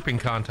about the grouping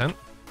content.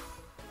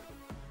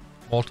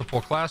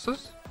 Multiple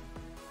classes.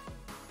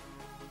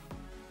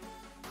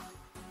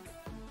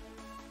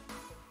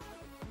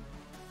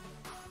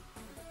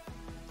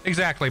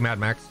 Exactly, Mad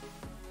Max.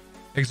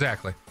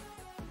 Exactly.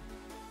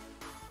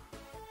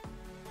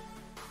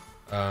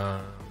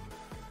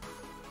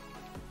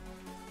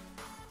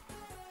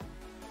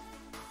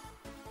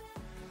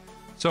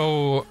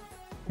 So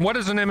what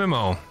is an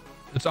MMO?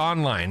 It's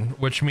online,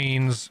 which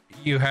means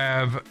you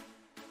have,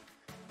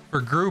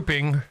 for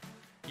grouping,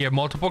 you have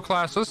multiple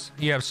classes,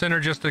 you have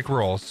synergistic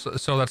roles.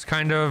 So that's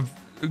kind of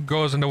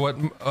goes into what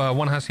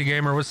One Husky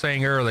Gamer was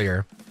saying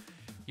earlier.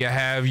 You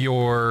have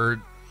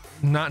your,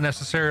 not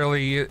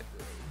necessarily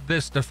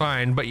this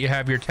defined, but you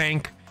have your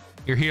tank,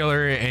 your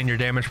healer, and your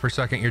damage per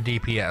second, your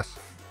DPS.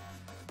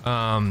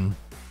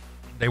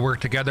 They work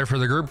together for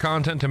the group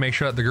content to make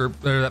sure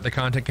that the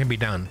content can be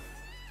done.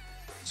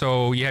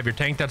 So you have your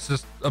tank that's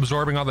just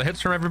absorbing all the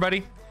hits from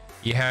everybody.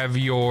 You have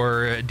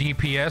your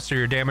DPS, or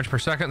your damage per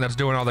second, that's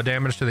doing all the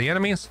damage to the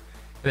enemies.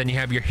 And then you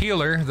have your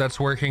healer that's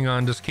working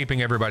on just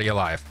keeping everybody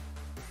alive.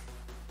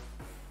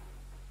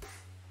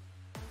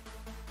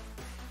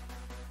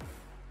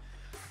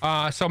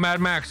 So Mad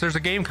Max, there's a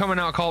game coming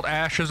out called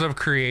Ashes of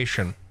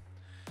Creation.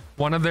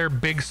 One of their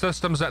big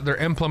systems that they're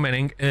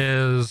implementing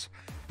is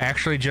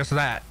actually just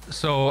that.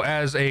 So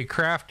as a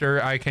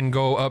crafter, I can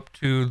go up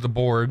to the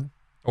board,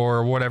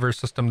 or whatever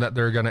system that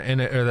they're gonna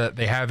or that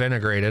they have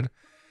integrated,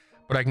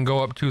 but I can go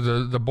up to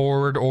the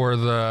board or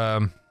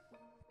the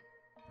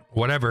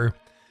whatever,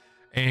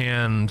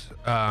 and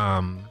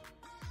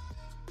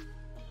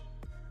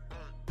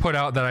put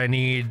out that I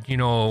need, you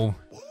know,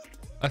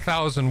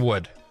 1,000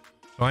 wood.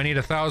 So I need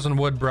 1,000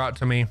 wood brought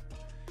to me,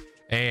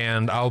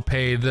 and I'll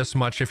pay this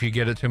much if you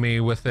get it to me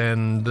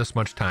within this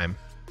much time.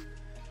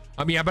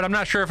 Yeah, but I'm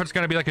not sure if it's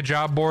going to be like a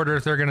job board, or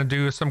if they're going to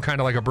do some kind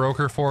of like a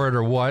broker for it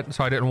or what.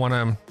 So I didn't want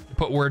to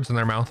put words in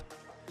their mouth.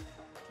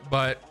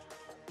 But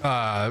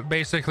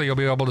basically you'll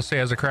be able to say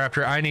as a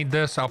crafter, I need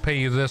this, I'll pay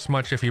you this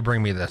much if you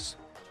bring me this.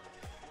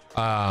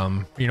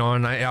 You know,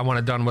 and I want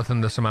it done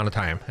within this amount of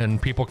time. And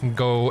people can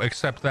go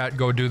accept that,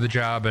 go do the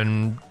job,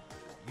 and,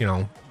 you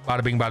know,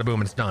 bada bing, bada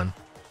boom, it's done.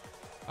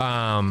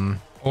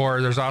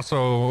 Or there's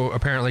also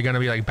apparently going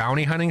to be like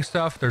bounty hunting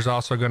stuff. There's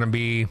also going to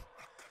be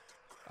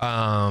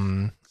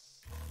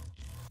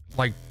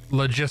like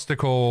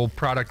logistical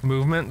product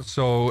movement.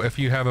 So if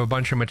you have a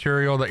bunch of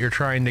material that you're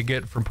trying to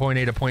get from point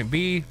A to point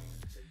B,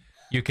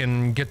 you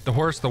can get the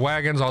horse, the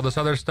wagons, all this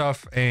other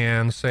stuff,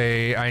 and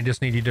say, I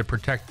just need you to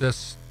protect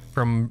this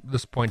from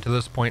this point to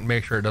this point,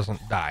 make sure it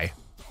doesn't die.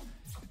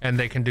 And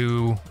they can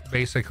do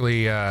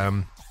basically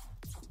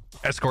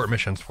escort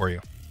missions for you.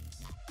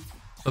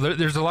 So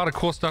there's a lot of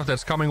cool stuff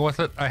that's coming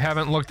with it. I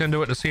haven't looked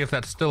into it to see if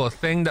that's still a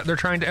thing that they're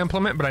trying to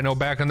implement, but I know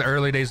back in the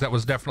early days that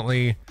was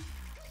definitely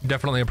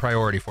a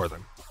priority for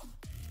them.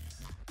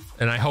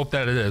 And I hope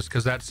that it is,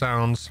 because that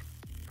sounds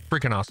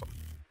freaking awesome.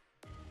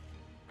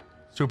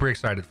 Super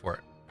excited for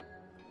it.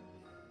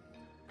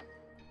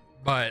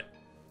 But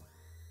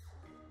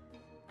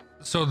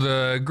so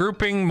the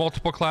grouping,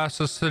 multiple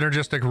classes,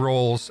 synergistic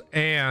roles,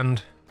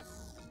 and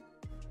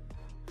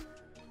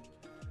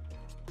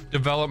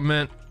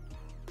development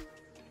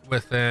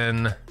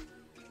within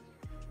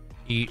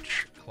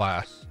each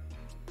class.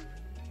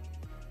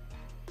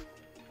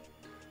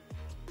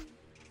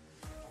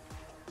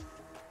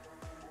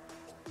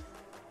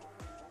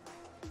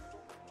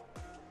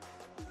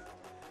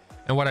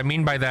 And what I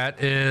mean by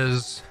that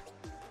is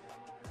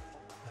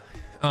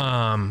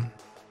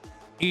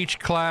each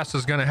class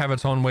is going to have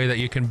its own way that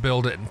you can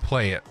build it and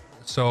play it.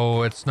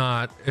 So it's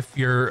not, if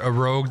you're a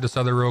rogue, this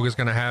other rogue is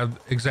going to have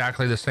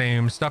exactly the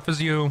same stuff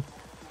as you,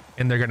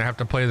 and they're going to have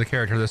to play the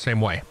character the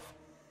same way.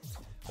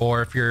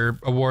 Or if you're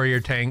a warrior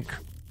tank,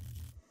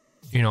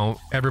 you know,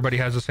 everybody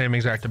has the same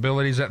exact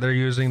abilities that they're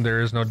using. There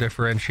is no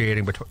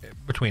differentiating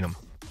between them.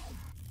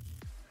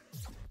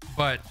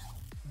 But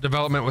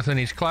development within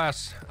each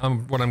class,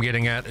 what I'm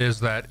getting at is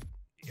that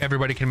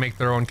everybody can make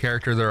their own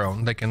character their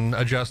own. They can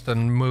adjust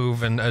and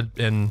move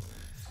and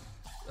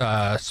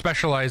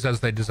specialize as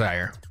they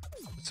desire.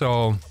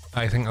 So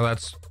I think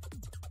that's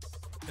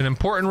an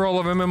important role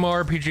of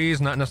MMORPGs,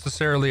 not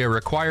necessarily a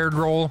required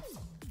role,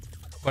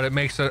 but it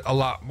makes it a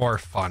lot more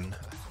fun.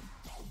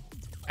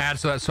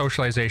 Adds to that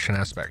socialization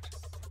aspect.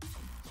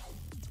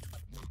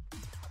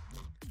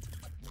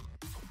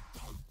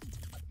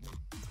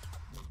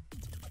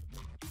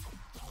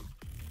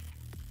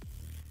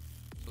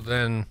 So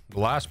then the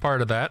last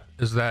part of that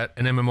is that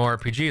an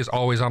MMORPG is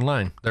always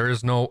online. There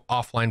is no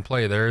offline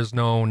play. There is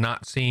no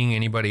not seeing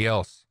anybody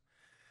else.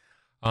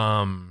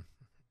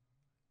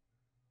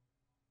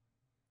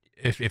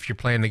 If you're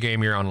playing the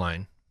game, you're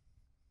online.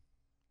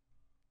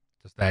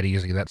 Just that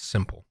easy, that's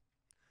simple.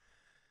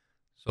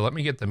 So let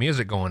me get the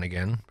music going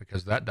again,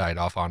 because that died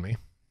off on me.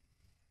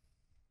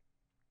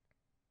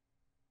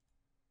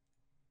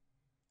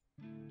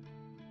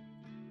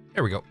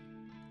 There we go.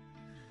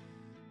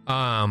 So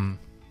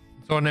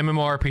an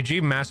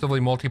MMORPG, massively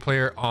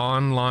multiplayer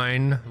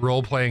online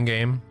role-playing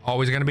game,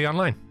 always going to be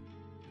online.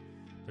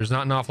 There's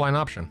not an offline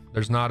option.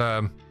 There's not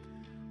a...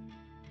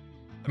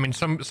 I mean,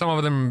 some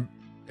of them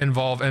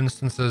involve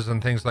instances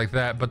and things like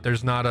that, but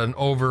there's not an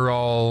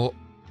overall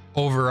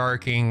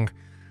overarching,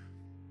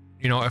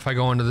 you know, if I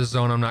go into this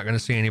zone, I'm not going to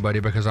see anybody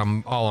because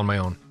I'm all on my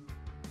own.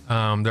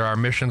 There are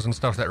missions and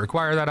stuff that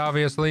require that,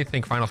 obviously.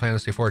 Think Final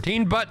Fantasy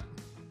XIV, but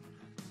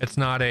it's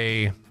not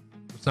an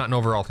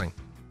overall thing.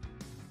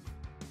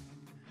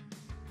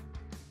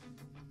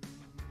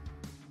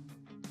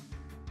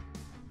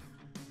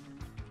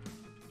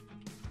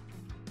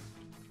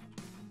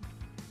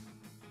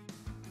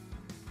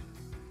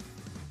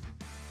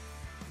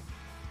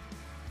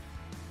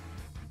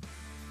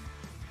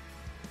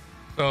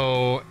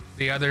 So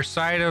the other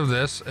side of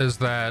this is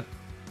that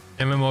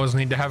MMOs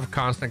need to have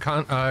constant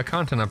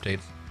content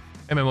updates.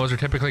 MMOs are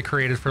typically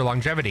created for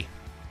longevity.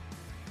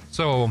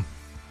 So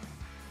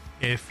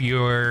if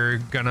you're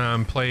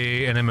gonna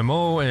play an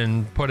MMO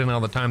and put in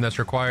all the time that's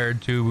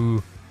required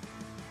to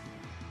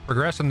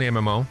progress in the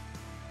MMO,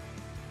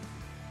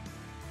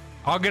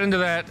 I'll get into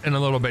that in a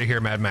little bit here,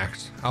 Mad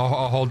Max.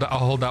 I'll hold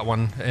that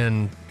one,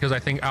 and because I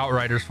think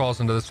Outriders falls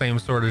into the same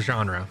sort of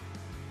genre.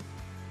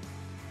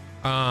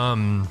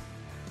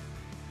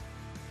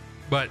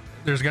 But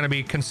there's going to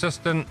be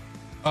consistent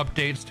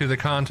updates to the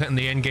content in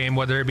the end game,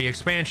 whether it be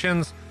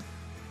expansions,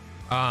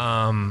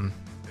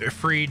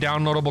 free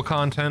downloadable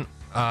content,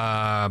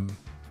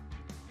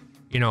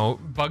 you know,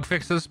 bug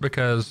fixes,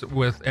 because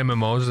with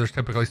MMOs, there's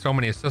typically so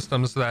many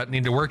systems that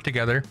need to work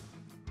together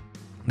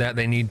that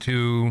they need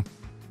to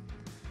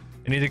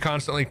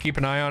constantly keep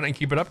an eye on and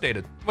keep it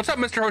updated. What's up,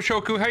 Mr.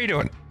 Hoshoku? How you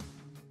doing?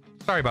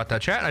 Sorry about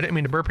that, chat. I didn't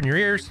mean to burp in your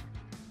ears.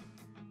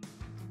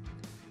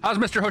 How's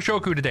Mr.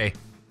 Hoshoku today?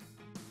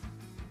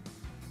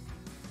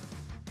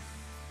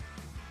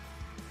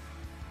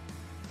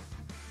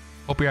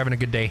 Hope you're having a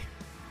good day.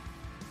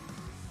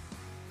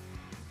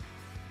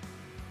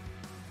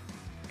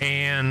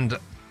 And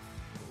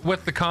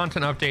with the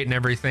content update and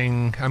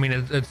everything, I mean,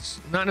 it's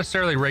not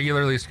necessarily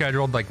regularly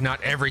scheduled, like not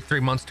every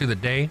 3 months to the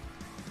day,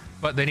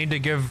 but they need to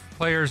give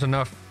players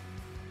enough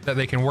that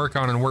they can work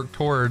on and work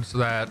towards, so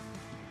that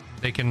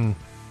they can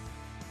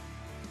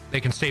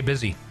stay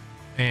busy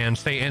and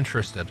stay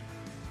interested.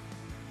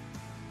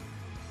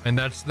 And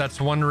that's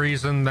one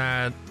reason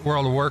that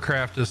World of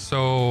Warcraft is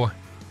so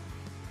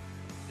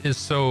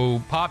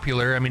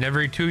popular. I mean,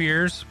 every 2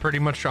 years, pretty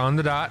much on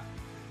the dot,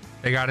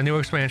 they got a new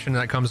expansion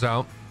that comes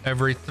out.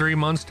 Every 3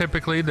 months,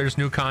 typically, there's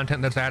new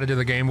content that's added to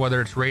the game,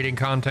 whether it's raiding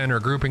content or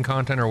grouping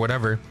content or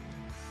whatever.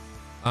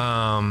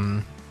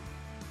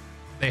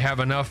 They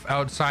have enough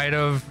outside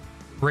of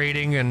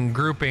raiding and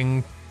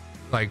grouping,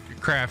 like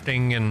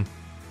crafting and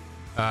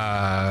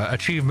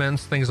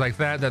achievements, things like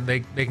that, that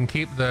they can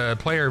keep the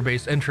player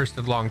base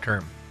interested long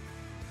term.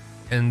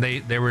 And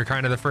they were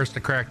kind of the first to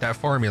crack that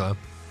formula.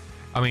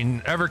 I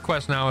mean,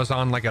 EverQuest now is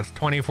on like its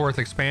 24th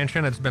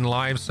expansion. It's been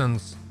live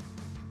since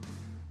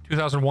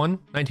 2001,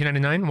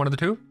 1999, one of the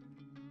two.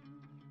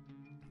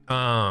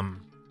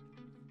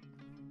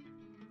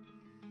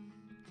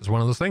 It's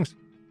one of those things.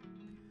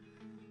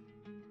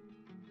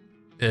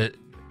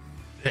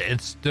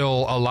 It's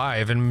still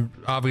alive and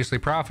obviously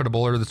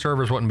profitable, or the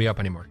servers wouldn't be up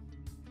anymore.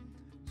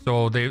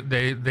 So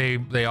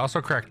they also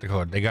cracked the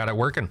code. They got it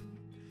working.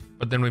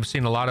 But then we've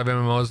seen a lot of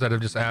MMOs that have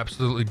just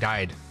absolutely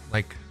died,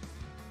 like,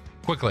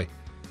 quickly.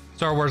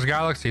 Star Wars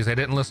Galaxies, they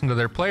didn't listen to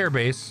their player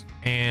base,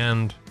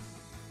 and,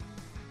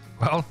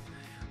 well,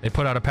 they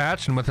put out a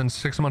patch, and within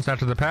 6 months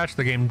after the patch,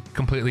 the game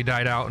completely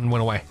died out and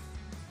went away.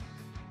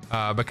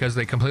 because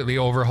they completely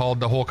overhauled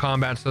the whole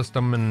combat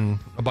system and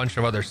a bunch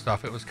of other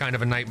stuff. It was kind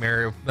of a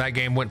nightmare. That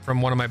game went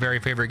from one of my very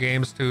favorite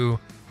games to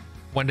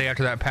one day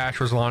after that patch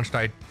was launched,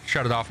 I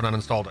shut it off and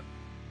uninstalled it.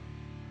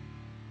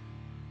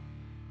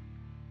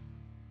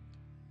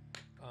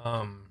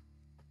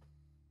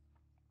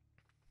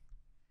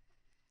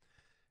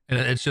 And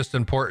it's just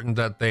important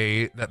that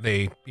they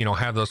you know,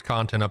 have those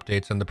content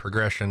updates and the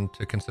progression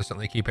to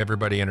consistently keep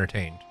everybody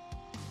entertained.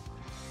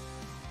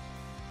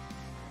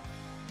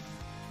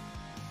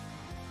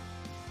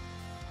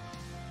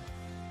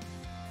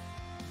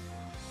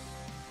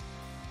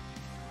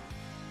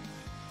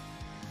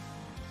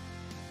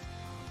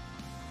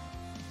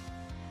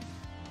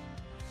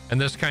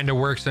 And this kind of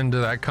works into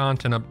that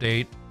content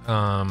update.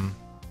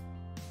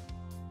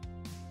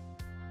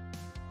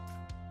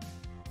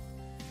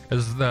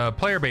 Is the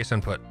player base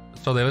input.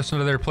 So they listen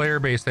to their player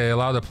base. They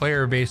allow the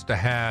player base to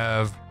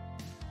have,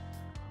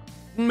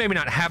 maybe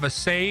not have a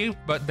say,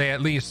 but they at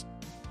least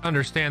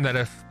understand that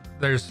if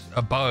there's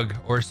a bug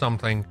or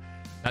something,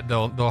 that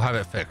they'll have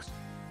it fixed.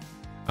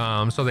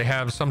 So they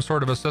have some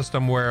sort of a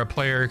system where a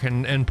player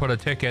can input a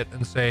ticket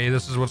and say,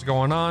 this is what's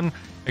going on.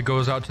 It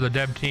goes out to the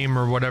dev team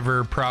or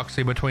whatever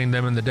proxy between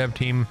them and the dev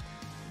team.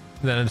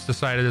 Then it's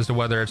decided as to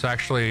whether it's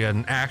actually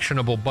an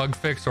actionable bug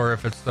fix or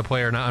if it's the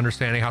player not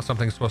understanding how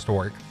something's supposed to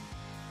work.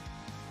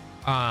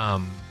 A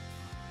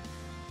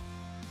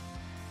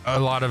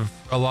lot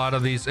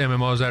of these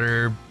MMOs that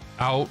are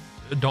out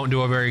don't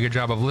do a very good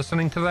job of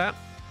listening to that.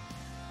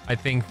 I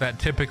think that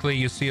typically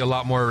you see a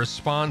lot more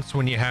response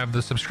when you have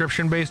the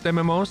subscription-based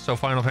MMOs. So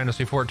Final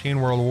Fantasy XIV,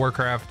 World of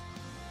Warcraft,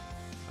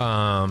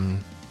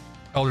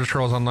 Elder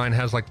Scrolls Online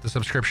has like the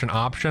subscription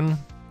option.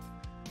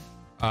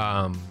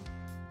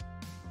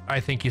 I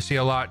think you see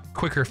a lot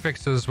quicker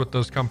fixes with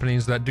those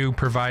companies that do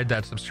provide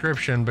that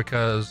subscription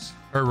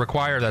or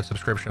require that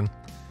subscription,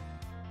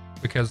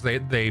 because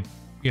they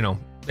you know,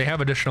 they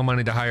have additional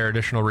money to hire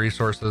additional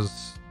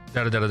resources,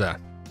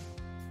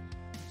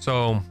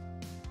 So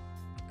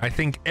I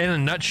think in a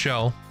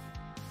nutshell,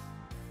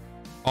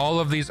 all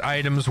of these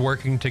items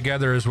working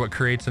together is what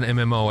creates an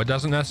MMO. It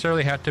doesn't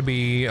necessarily have to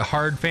be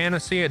hard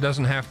fantasy. It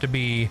doesn't have to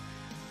be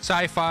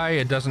sci-fi.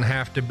 It doesn't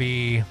have to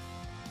be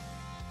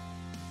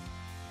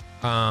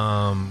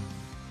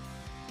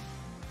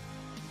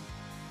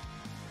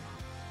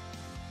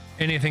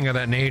anything of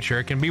that nature.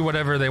 It can be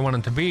whatever they want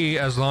it to be,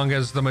 as long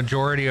as the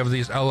majority of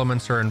these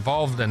elements are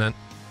involved in it.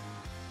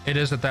 It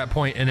is at that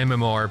point an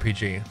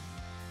MMORPG.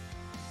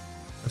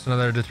 That's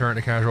another deterrent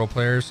to casual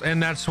players.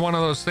 And that's one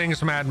of those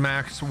things, Mad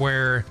Max,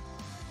 where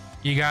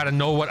you got to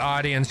know what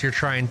audience you're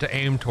trying to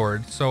aim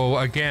towards. So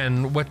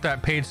again, with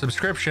that paid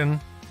subscription,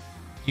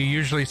 you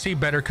usually see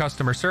better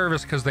customer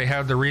service because they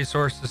have the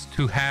resources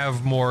to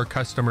have more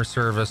customer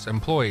service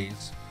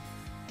employees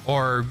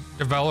or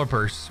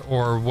developers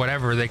or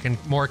whatever. They can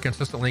more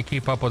consistently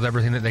keep up with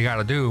everything that they got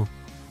to do.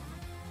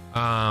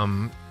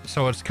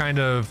 So it's kind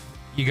of,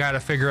 you got to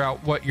figure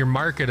out what your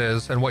market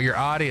is and what your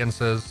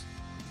audience is,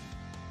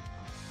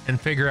 and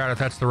figure out if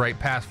that's the right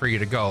path for you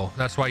to go.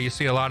 That's why you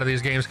see a lot of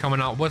these games coming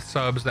out with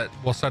subs that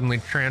will suddenly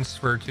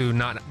transfer to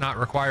not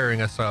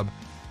requiring a sub.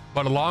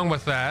 But along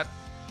with that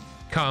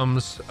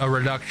comes a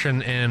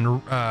reduction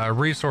in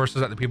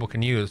resources that the people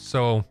can use.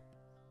 So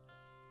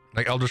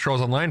like Elder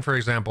Scrolls Online, for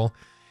example,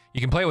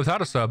 you can play it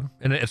without a sub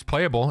and it's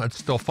playable. It's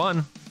still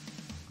fun,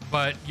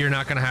 but you're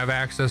not going to have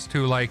access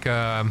to like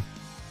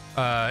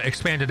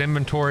expanded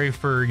inventory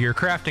for your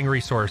crafting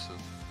resources,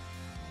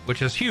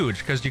 which is huge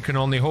because you can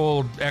only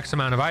hold X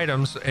amount of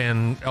items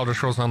in Elder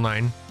Scrolls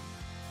Online.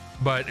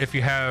 But if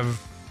you have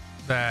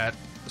that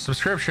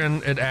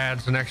subscription, it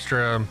adds an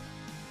extra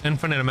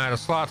infinite amount of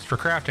slots for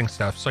crafting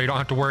stuff. So you don't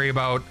have to worry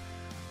about,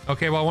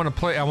 okay, well, I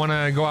want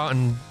to go out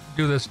and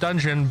do this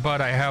dungeon,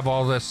 but I have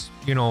all this,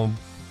 you know,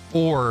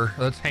 ore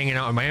that's hanging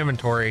out in my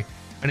inventory.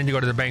 I need to go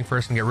to the bank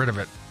first and get rid of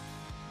it.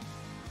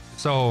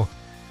 So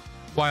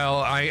while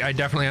I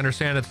definitely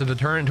understand it's a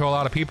deterrent to a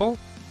lot of people,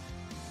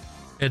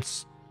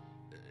 if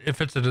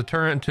it's a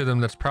deterrent to them,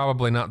 that's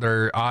probably not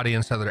their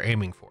audience that they're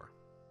aiming for.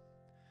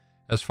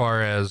 As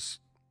far as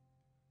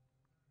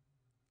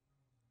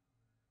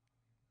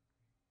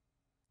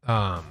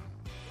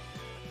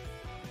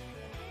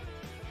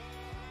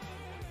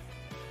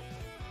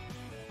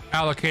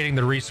allocating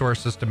the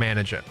resources to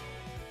manage it.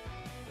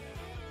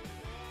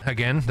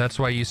 Again, that's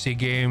why you see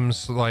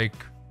games like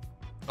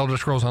Elder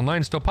Scrolls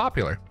Online still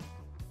popular,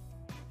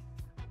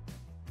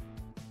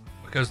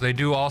 because they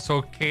do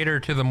also cater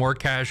to the more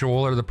casual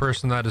or the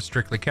person that is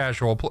strictly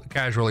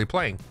casually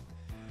playing.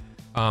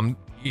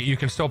 You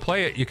can still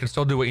play it. You can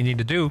still do what you need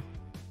to do.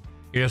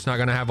 You're just not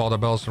going to have all the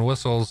bells and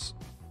whistles.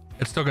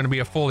 It's still going to be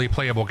a fully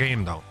playable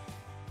game, though.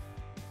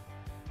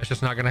 It's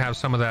just not going to have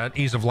some of that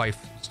ease of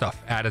life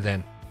stuff added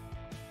in.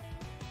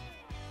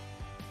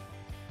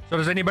 So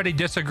does anybody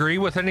disagree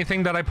with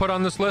anything that I put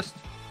on this list?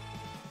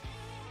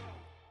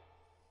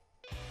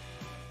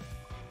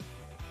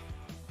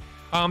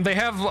 They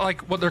have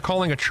like what they're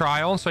calling a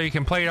trial, so you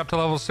can play it up to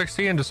level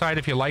 60 and decide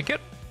if you like it.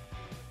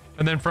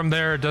 And then from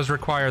there, it does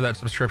require that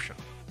subscription.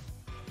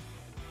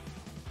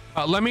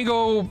 Let me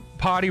go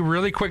potty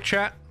really quick,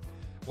 chat.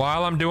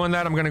 While I'm doing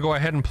that, I'm going to go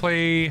ahead and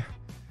play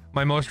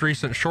my most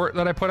recent short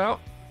that I put out.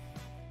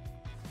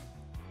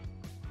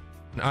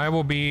 And I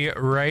will be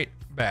right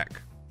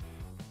back.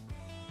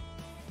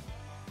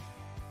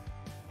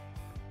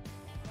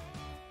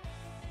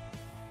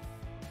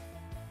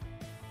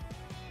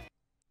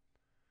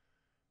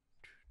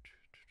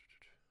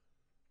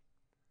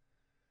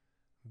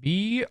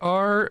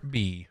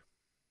 BRB.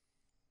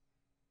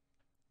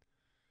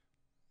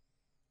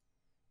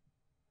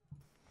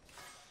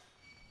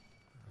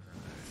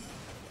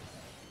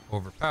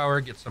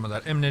 Overpower, get some of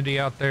that enmity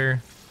out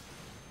there.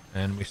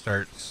 And we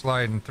start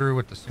sliding through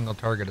with the single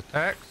target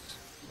attacks.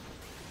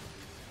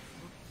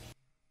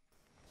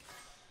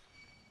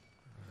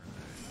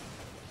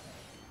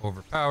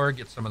 Overpower,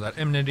 get some of that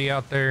enmity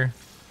out there.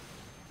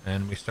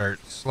 And we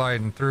start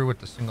sliding through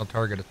with the single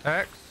target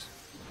attacks.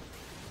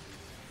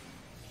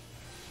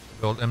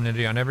 Build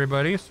enmity on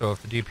everybody, so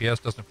if the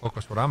DPS doesn't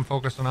focus what I'm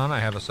focusing on, I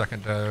have a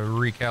second to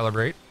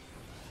recalibrate.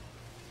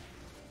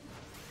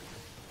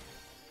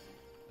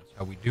 That's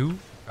how we do.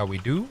 How we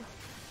do.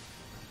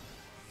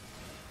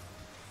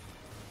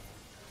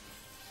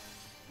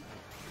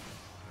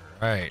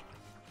 Alright.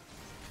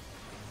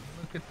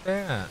 Look at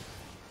that. I'm gonna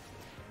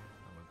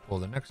pull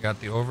the next. Got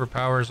the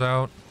overpowers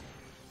out.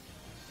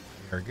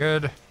 We are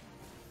good.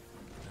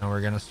 Now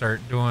we're gonna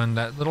start doing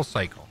that little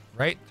cycle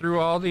right through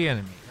all the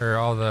enemy, or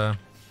all the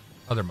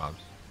other mobs.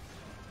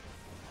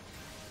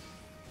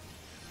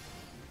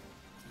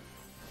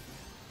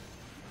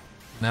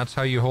 And that's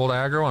how you hold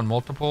aggro on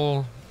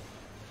multiple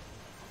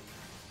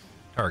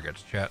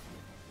targets, chat.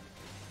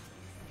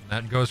 And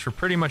that goes for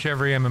pretty much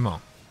every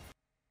MMO.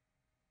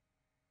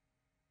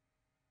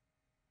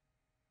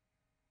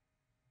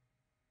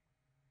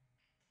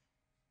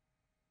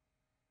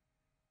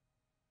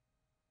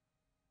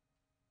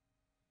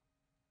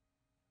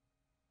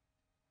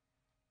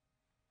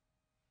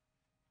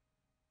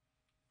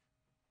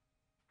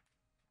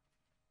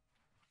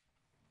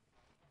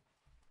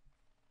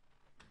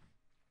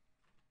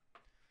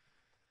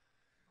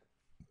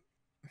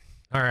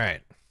 All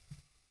right.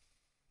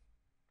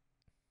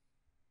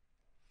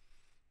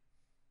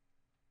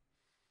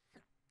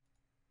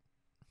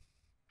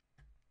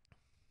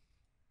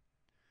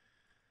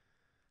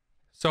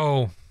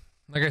 So,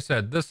 like I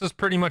said, this is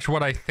pretty much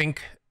what I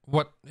think,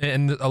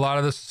 and a lot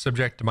of this is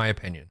subject to my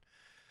opinion,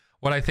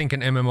 what I think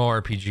an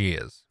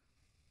MMORPG is.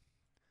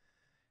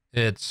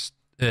 It's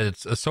a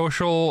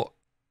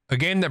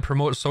game that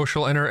promotes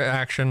social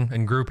interaction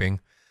and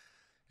grouping.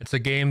 It's a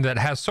game that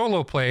has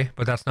solo play,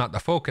 but that's not the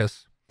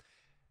focus.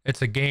 It's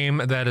a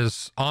game that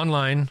is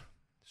online,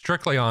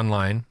 strictly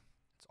online.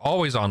 It's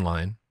always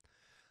online.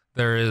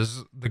 There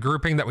is the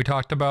grouping that we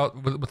talked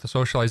about with the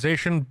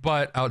socialization,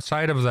 but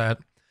outside of that,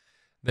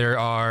 there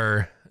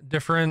are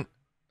different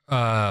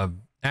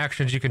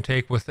actions you can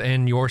take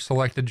within your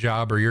selected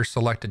job or your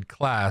selected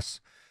class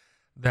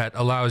that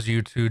allows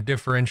you to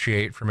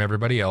differentiate from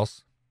everybody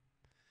else.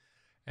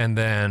 And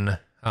then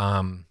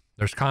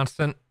there's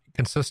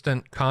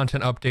consistent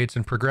content updates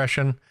and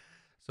progression.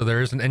 So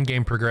there is an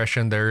end-game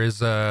progression. There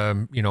is,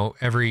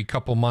 every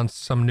couple months,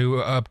 some new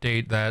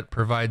update that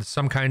provides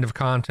some kind of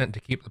content to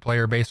keep the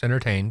player base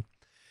entertained.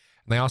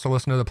 And they also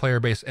listen to the player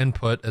base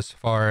input as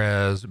far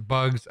as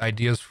bugs,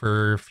 ideas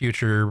for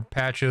future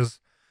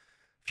patches,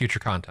 future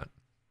content.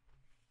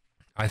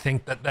 I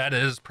think that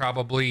is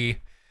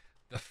probably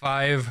the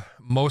 5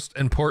 most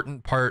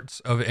important parts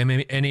of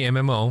any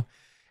MMO,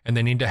 and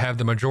they need to have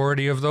the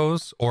majority of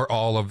those or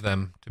all of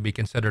them to be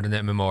considered an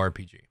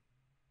MMORPG.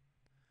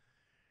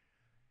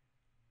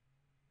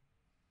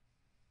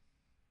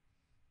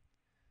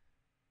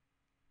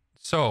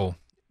 So,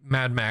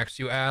 Mad Max,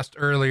 you asked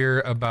earlier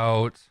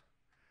about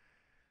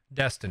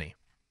Destiny.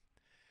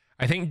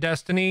 I think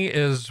Destiny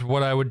is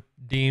what I would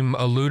deem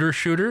a looter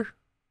shooter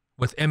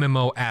with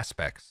MMO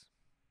aspects.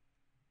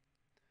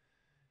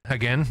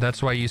 Again,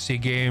 that's why you see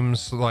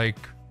games like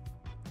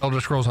Elder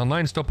Scrolls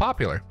Online still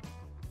popular.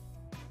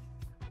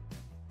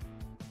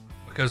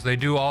 Because they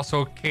do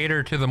also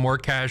cater to the more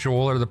casual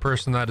or the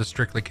person that is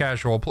strictly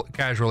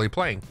casually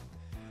playing.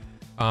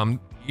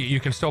 You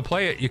can still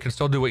play it. You can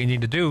still do what you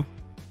need to do.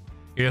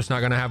 You're just not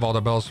going to have all the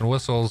bells and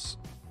whistles.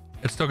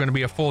 It's still going to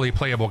be a fully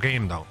playable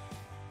game, though.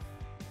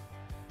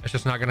 It's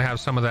just not going to have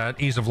some of that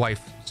ease of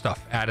life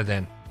stuff added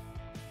in.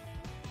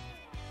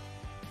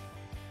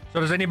 So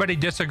does anybody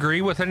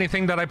disagree with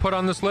anything that I put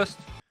on this list?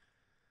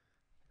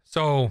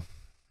 So,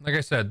 like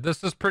I said,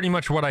 this is pretty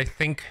much what I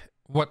think,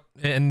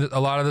 and a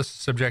lot of this is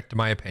subject to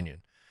my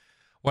opinion,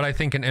 what I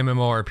think an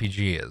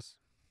MMORPG is.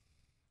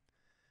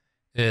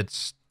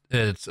 It's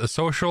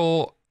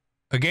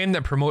a game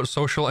that promotes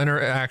social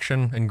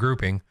interaction and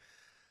grouping.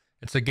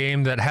 It's a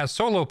game that has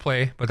solo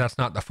play, but that's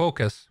not the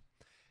focus.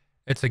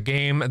 It's a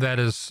game that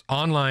is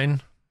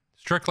online,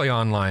 strictly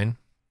online.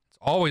 It's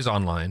always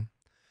online.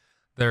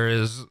 There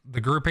is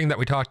the grouping that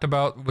we talked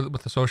about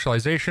with the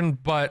socialization,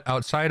 but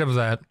outside of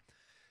that,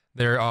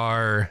 there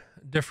are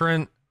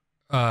different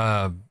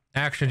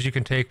actions you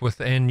can take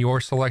within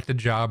your selected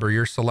job or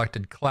your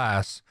selected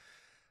class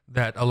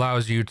that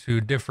allows you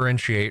to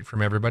differentiate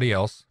from everybody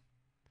else.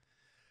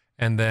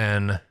 And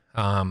then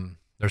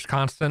there's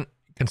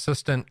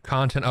consistent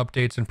content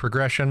updates and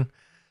progression.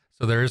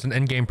 So there is an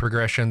in-game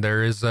progression.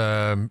 There is,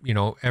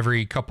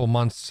 every couple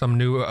months, some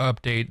new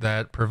update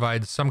that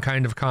provides some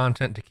kind of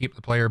content to keep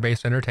the player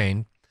base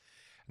entertained.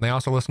 And they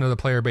also listen to the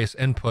player base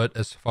input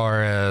as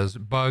far as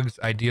bugs,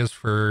 ideas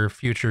for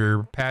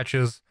future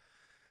patches,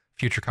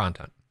 future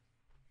content.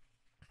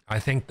 I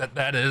think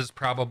that is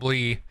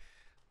probably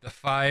the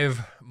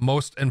 5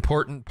 most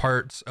important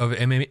parts of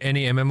any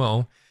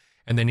MMO,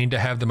 and they need to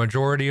have the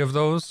majority of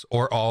those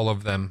or all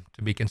of them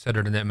to be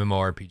considered an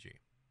MMORPG.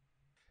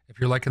 If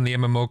you're liking the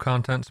MMO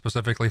content,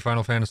 specifically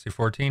Final Fantasy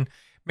XIV,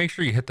 make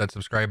sure you hit that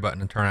subscribe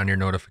button and turn on your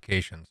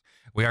notifications.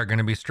 We are going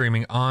to be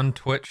streaming on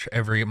Twitch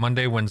every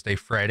Monday, Wednesday,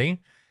 Friday,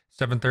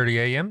 7:30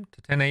 a.m.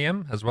 to 10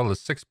 a.m., as well as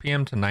 6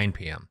 p.m. to 9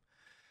 p.m.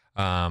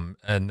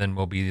 And then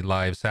we'll be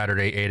live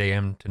Saturday, 8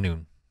 a.m. to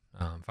noon.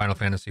 Final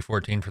Fantasy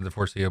XIV for the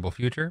foreseeable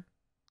future.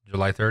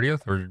 July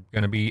 30th, we're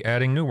going to be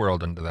adding New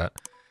World into that.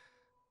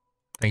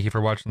 Thank you for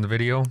watching the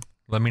video.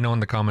 Let me know in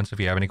the comments if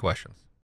you have any questions.